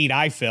seat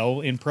I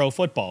fill in pro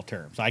football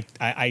terms.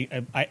 I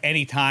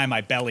anytime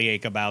I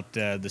bellyache about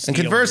the Steelers. And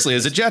conversely,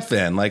 as a Jet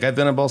fan, I've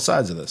been on both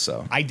sides of this.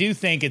 So I do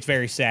think it's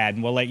very sad,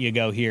 and we'll let you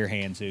go here,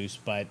 Hanzus.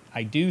 But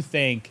I do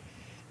think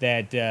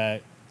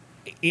that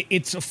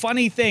it's a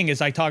funny thing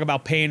as I talk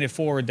about paying it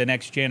forward the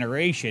next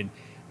generation.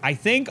 I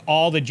think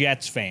all the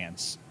Jets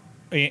fans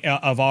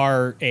of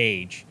our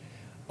age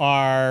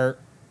are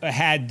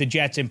had the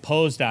Jets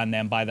imposed on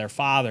them by their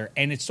father.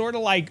 And it's sort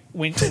of like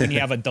when you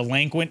have a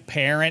delinquent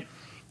parent,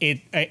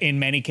 it in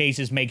many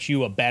cases makes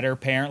you a better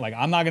parent. Like,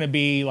 I'm not going to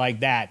be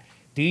like that.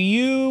 Do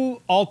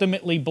you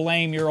ultimately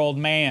blame your old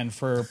man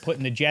for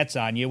putting the Jets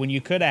on you when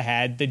you could have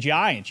had the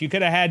Giants? You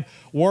could have had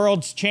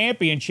World's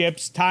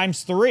Championships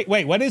times 3.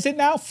 Wait, what is it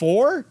now?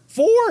 4?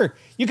 4.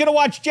 You could have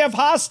watched Jeff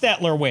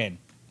Hostetler win.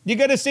 You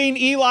could have seen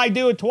Eli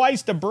do it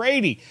twice to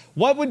Brady.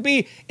 What would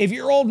be if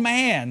your old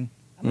man?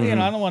 You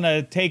know, I don't want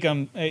to take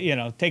him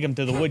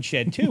to the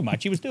woodshed too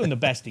much. He was doing the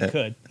best he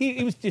could.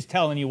 He was just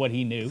telling you what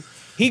he knew.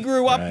 He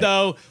grew up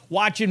though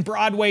watching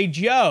Broadway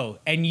Joe,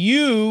 and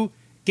you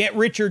get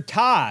Richard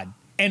Todd.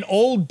 And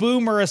old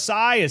Boomer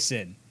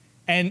Esiason,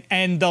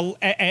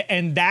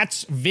 and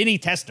that's Vinny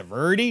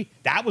Testaverde.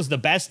 That was the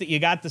best that you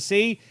got to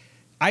see.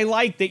 I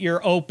like that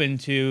you're open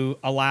to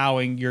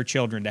allowing your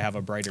children to have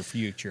a brighter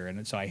future,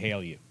 and so I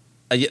hail you.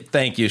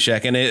 Thank you,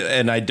 Shaq.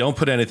 And I don't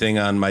put anything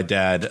on my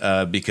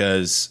dad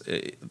because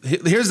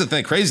here's the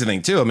thing, crazy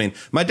thing too. I mean,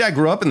 my dad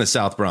grew up in the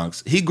South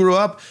Bronx. He grew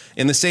up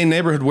in the same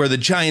neighborhood where the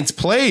Giants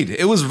played.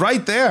 It was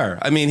right there.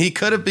 I mean, he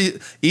could have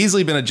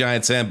easily been a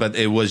Giants fan, but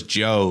it was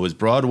Joe. It was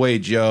Broadway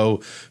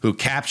Joe who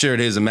captured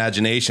his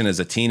imagination as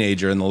a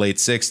teenager in the late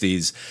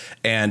 60s.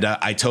 And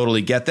I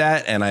totally get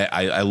that. And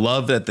I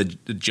love that the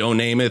Joe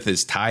Namath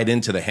is tied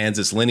into the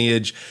Hansis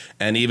lineage.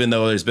 And even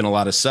though there's been a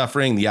lot of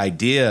suffering, the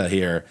idea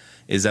here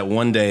is that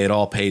one day it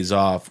all pays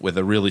off with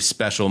a really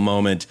special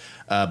moment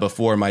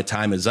before my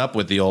time is up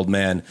with the old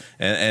man.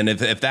 And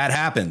if that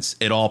happens,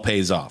 it all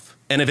pays off.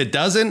 And if it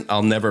doesn't,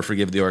 I'll never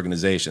forgive the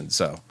organization.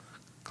 So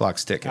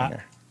clock's ticking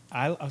here.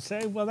 I'll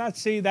say, well,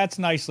 that's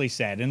nicely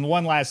said. And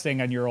one last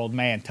thing on your old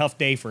man. Tough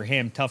day for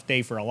him. Tough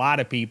day for a lot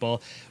of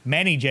people.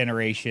 Many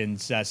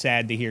generations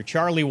sad to hear.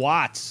 Charlie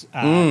Watts,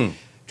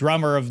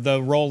 drummer of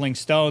the Rolling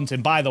Stones.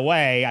 And by the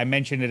way, I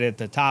mentioned it at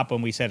the top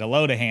when we said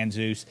hello to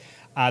Hanzus.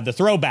 The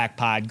Throwback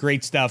Pod,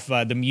 great stuff.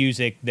 The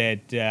music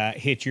that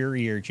hit your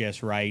ear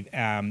just right.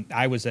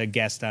 I was a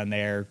guest on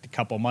there a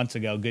couple months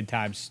ago. Good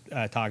times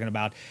talking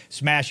about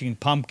Smashing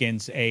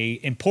Pumpkins, a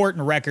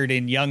important record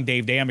in young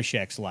Dave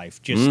Damashek's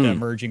life, just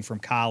emerging from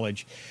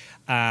college.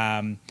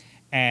 So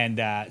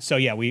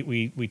yeah,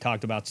 we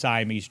talked about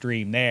Siamese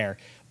Dream there.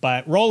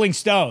 But Rolling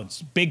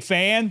Stones, big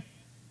fan.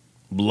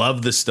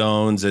 Love the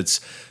Stones.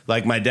 It's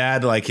like my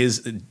dad, like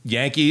his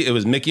Yankee, it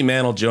was Mickey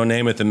Mantle, Joe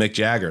Namath, and Mick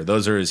Jagger.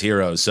 Those are his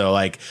heroes. So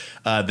like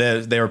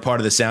they were part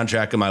of the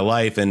soundtrack of my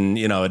life. And,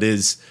 you know, it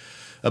is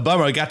a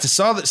bummer. I got to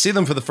see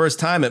them for the first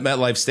time at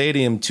MetLife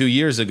Stadium 2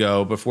 years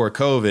ago before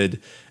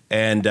COVID.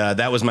 And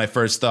that was my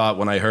first thought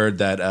when I heard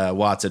that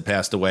Watts had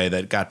passed away,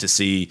 that got to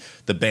see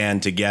the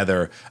band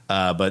together.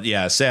 But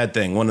yeah, sad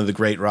thing. One of the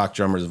great rock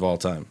drummers of all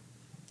time.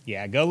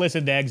 Yeah, go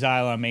listen to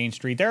Exile on Main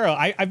Street.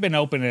 I've been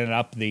opening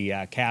up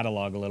the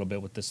catalog a little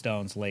bit with the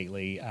Stones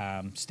lately.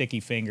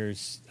 Sticky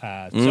Fingers,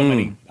 so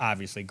many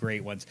obviously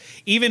great ones.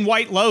 Even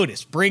White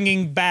Lotus,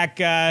 bringing back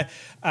the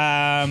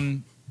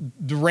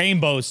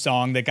Rainbow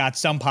song that got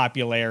some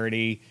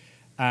popularity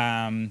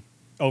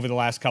over the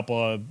last couple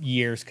of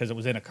years because it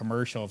was in a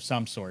commercial of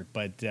some sort.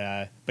 But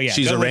yeah,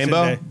 She's a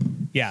Rainbow?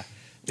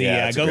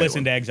 Go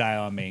listen to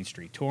Exile on Main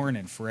Street. Torn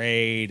and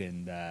Frayed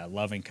and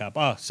Loving Cup.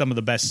 Oh, some of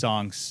the best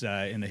songs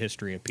in the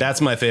history of people.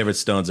 That's my favorite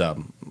Stones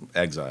album,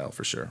 Exile,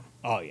 for sure.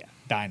 Oh, yeah.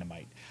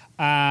 Dynamite.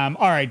 All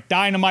right.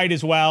 Dynamite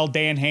as well.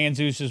 Dan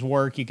Hanzus'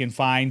 work. You can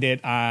find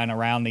it on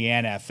Around the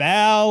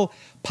NFL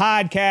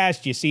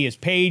podcast. You see his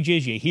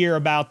pages. You hear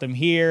about them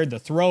here. The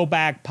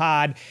Throwback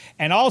Pod.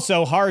 And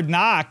also Hard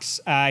Knocks.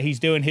 He's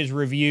doing his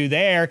review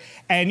there.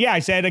 And yeah, I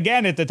said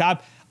again at the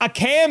top, a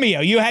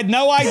cameo. You had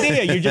no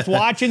idea. You're just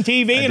watching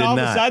TV, and all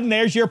of a sudden,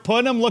 there's your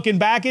Punim looking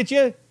back at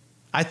you.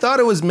 I thought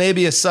it was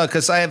maybe a suck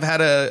because I have had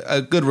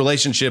a good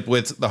relationship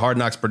with the Hard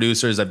Knocks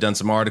producers. I've done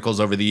some articles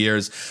over the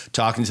years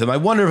talking to them. I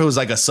wonder if it was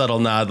like a subtle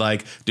nod,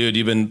 like, dude,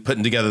 you've been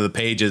putting together the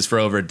pages for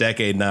over a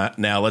decade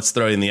now. Let's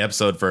throw in the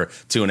episode for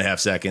 2.5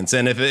 seconds.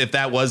 And if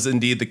that was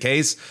indeed the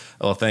case,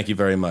 well, thank you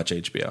very much,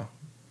 HBO.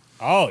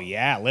 Oh,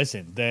 yeah.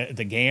 Listen,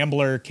 the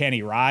Gambler,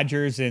 Kenny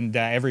Rogers, and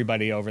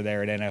everybody over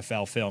there at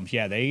NFL Films.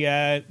 Yeah,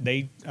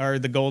 they are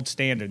the gold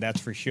standard,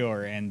 that's for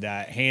sure. And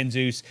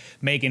Hanzus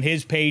making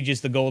his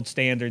pages the gold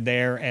standard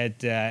there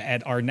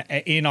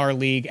in our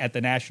league at the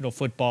National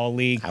Football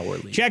League. Our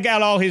league. Check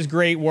out all his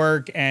great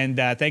work, and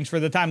thanks for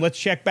the time. Let's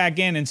check back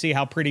in and see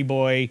how Pretty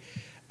Boy,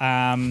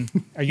 Pretty.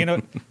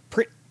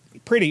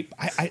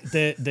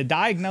 The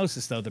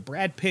diagnosis, though, the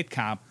Brad Pitt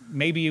comp,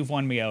 maybe you've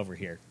won me over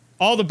here.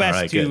 All the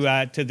best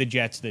to the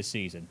Jets this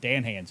season.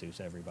 Dan Hanzus,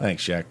 everybody.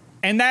 Thanks, Shaq.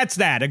 And that's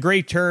that. A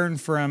great turn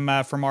from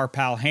our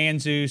pal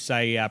Hanzus.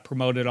 I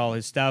promoted all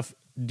his stuff.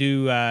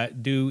 Do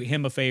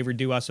him a favor.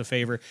 Do us a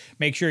favor.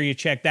 Make sure you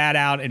check that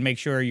out and make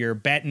sure you're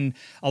betting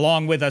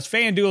along with us.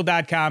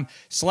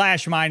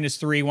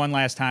 FanDuel.com/-3. One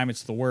last time.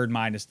 It's the word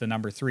minus the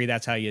number 3.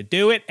 That's how you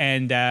do it.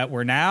 And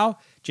we're now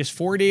just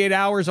 48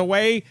 hours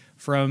away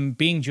from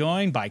being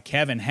joined by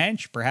Kevin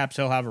Hench. Perhaps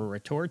he'll have a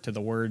retort to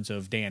the words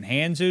of Dan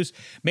Hanzus.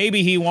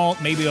 Maybe he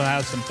won't. Maybe he'll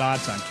have some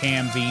thoughts on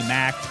Cam v.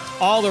 Mac.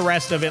 All the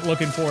rest of it.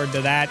 Looking forward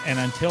to that. And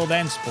until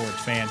then,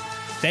 sports fan,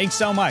 Thanks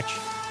so much.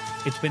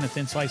 It's been a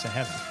thin slice of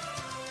heaven.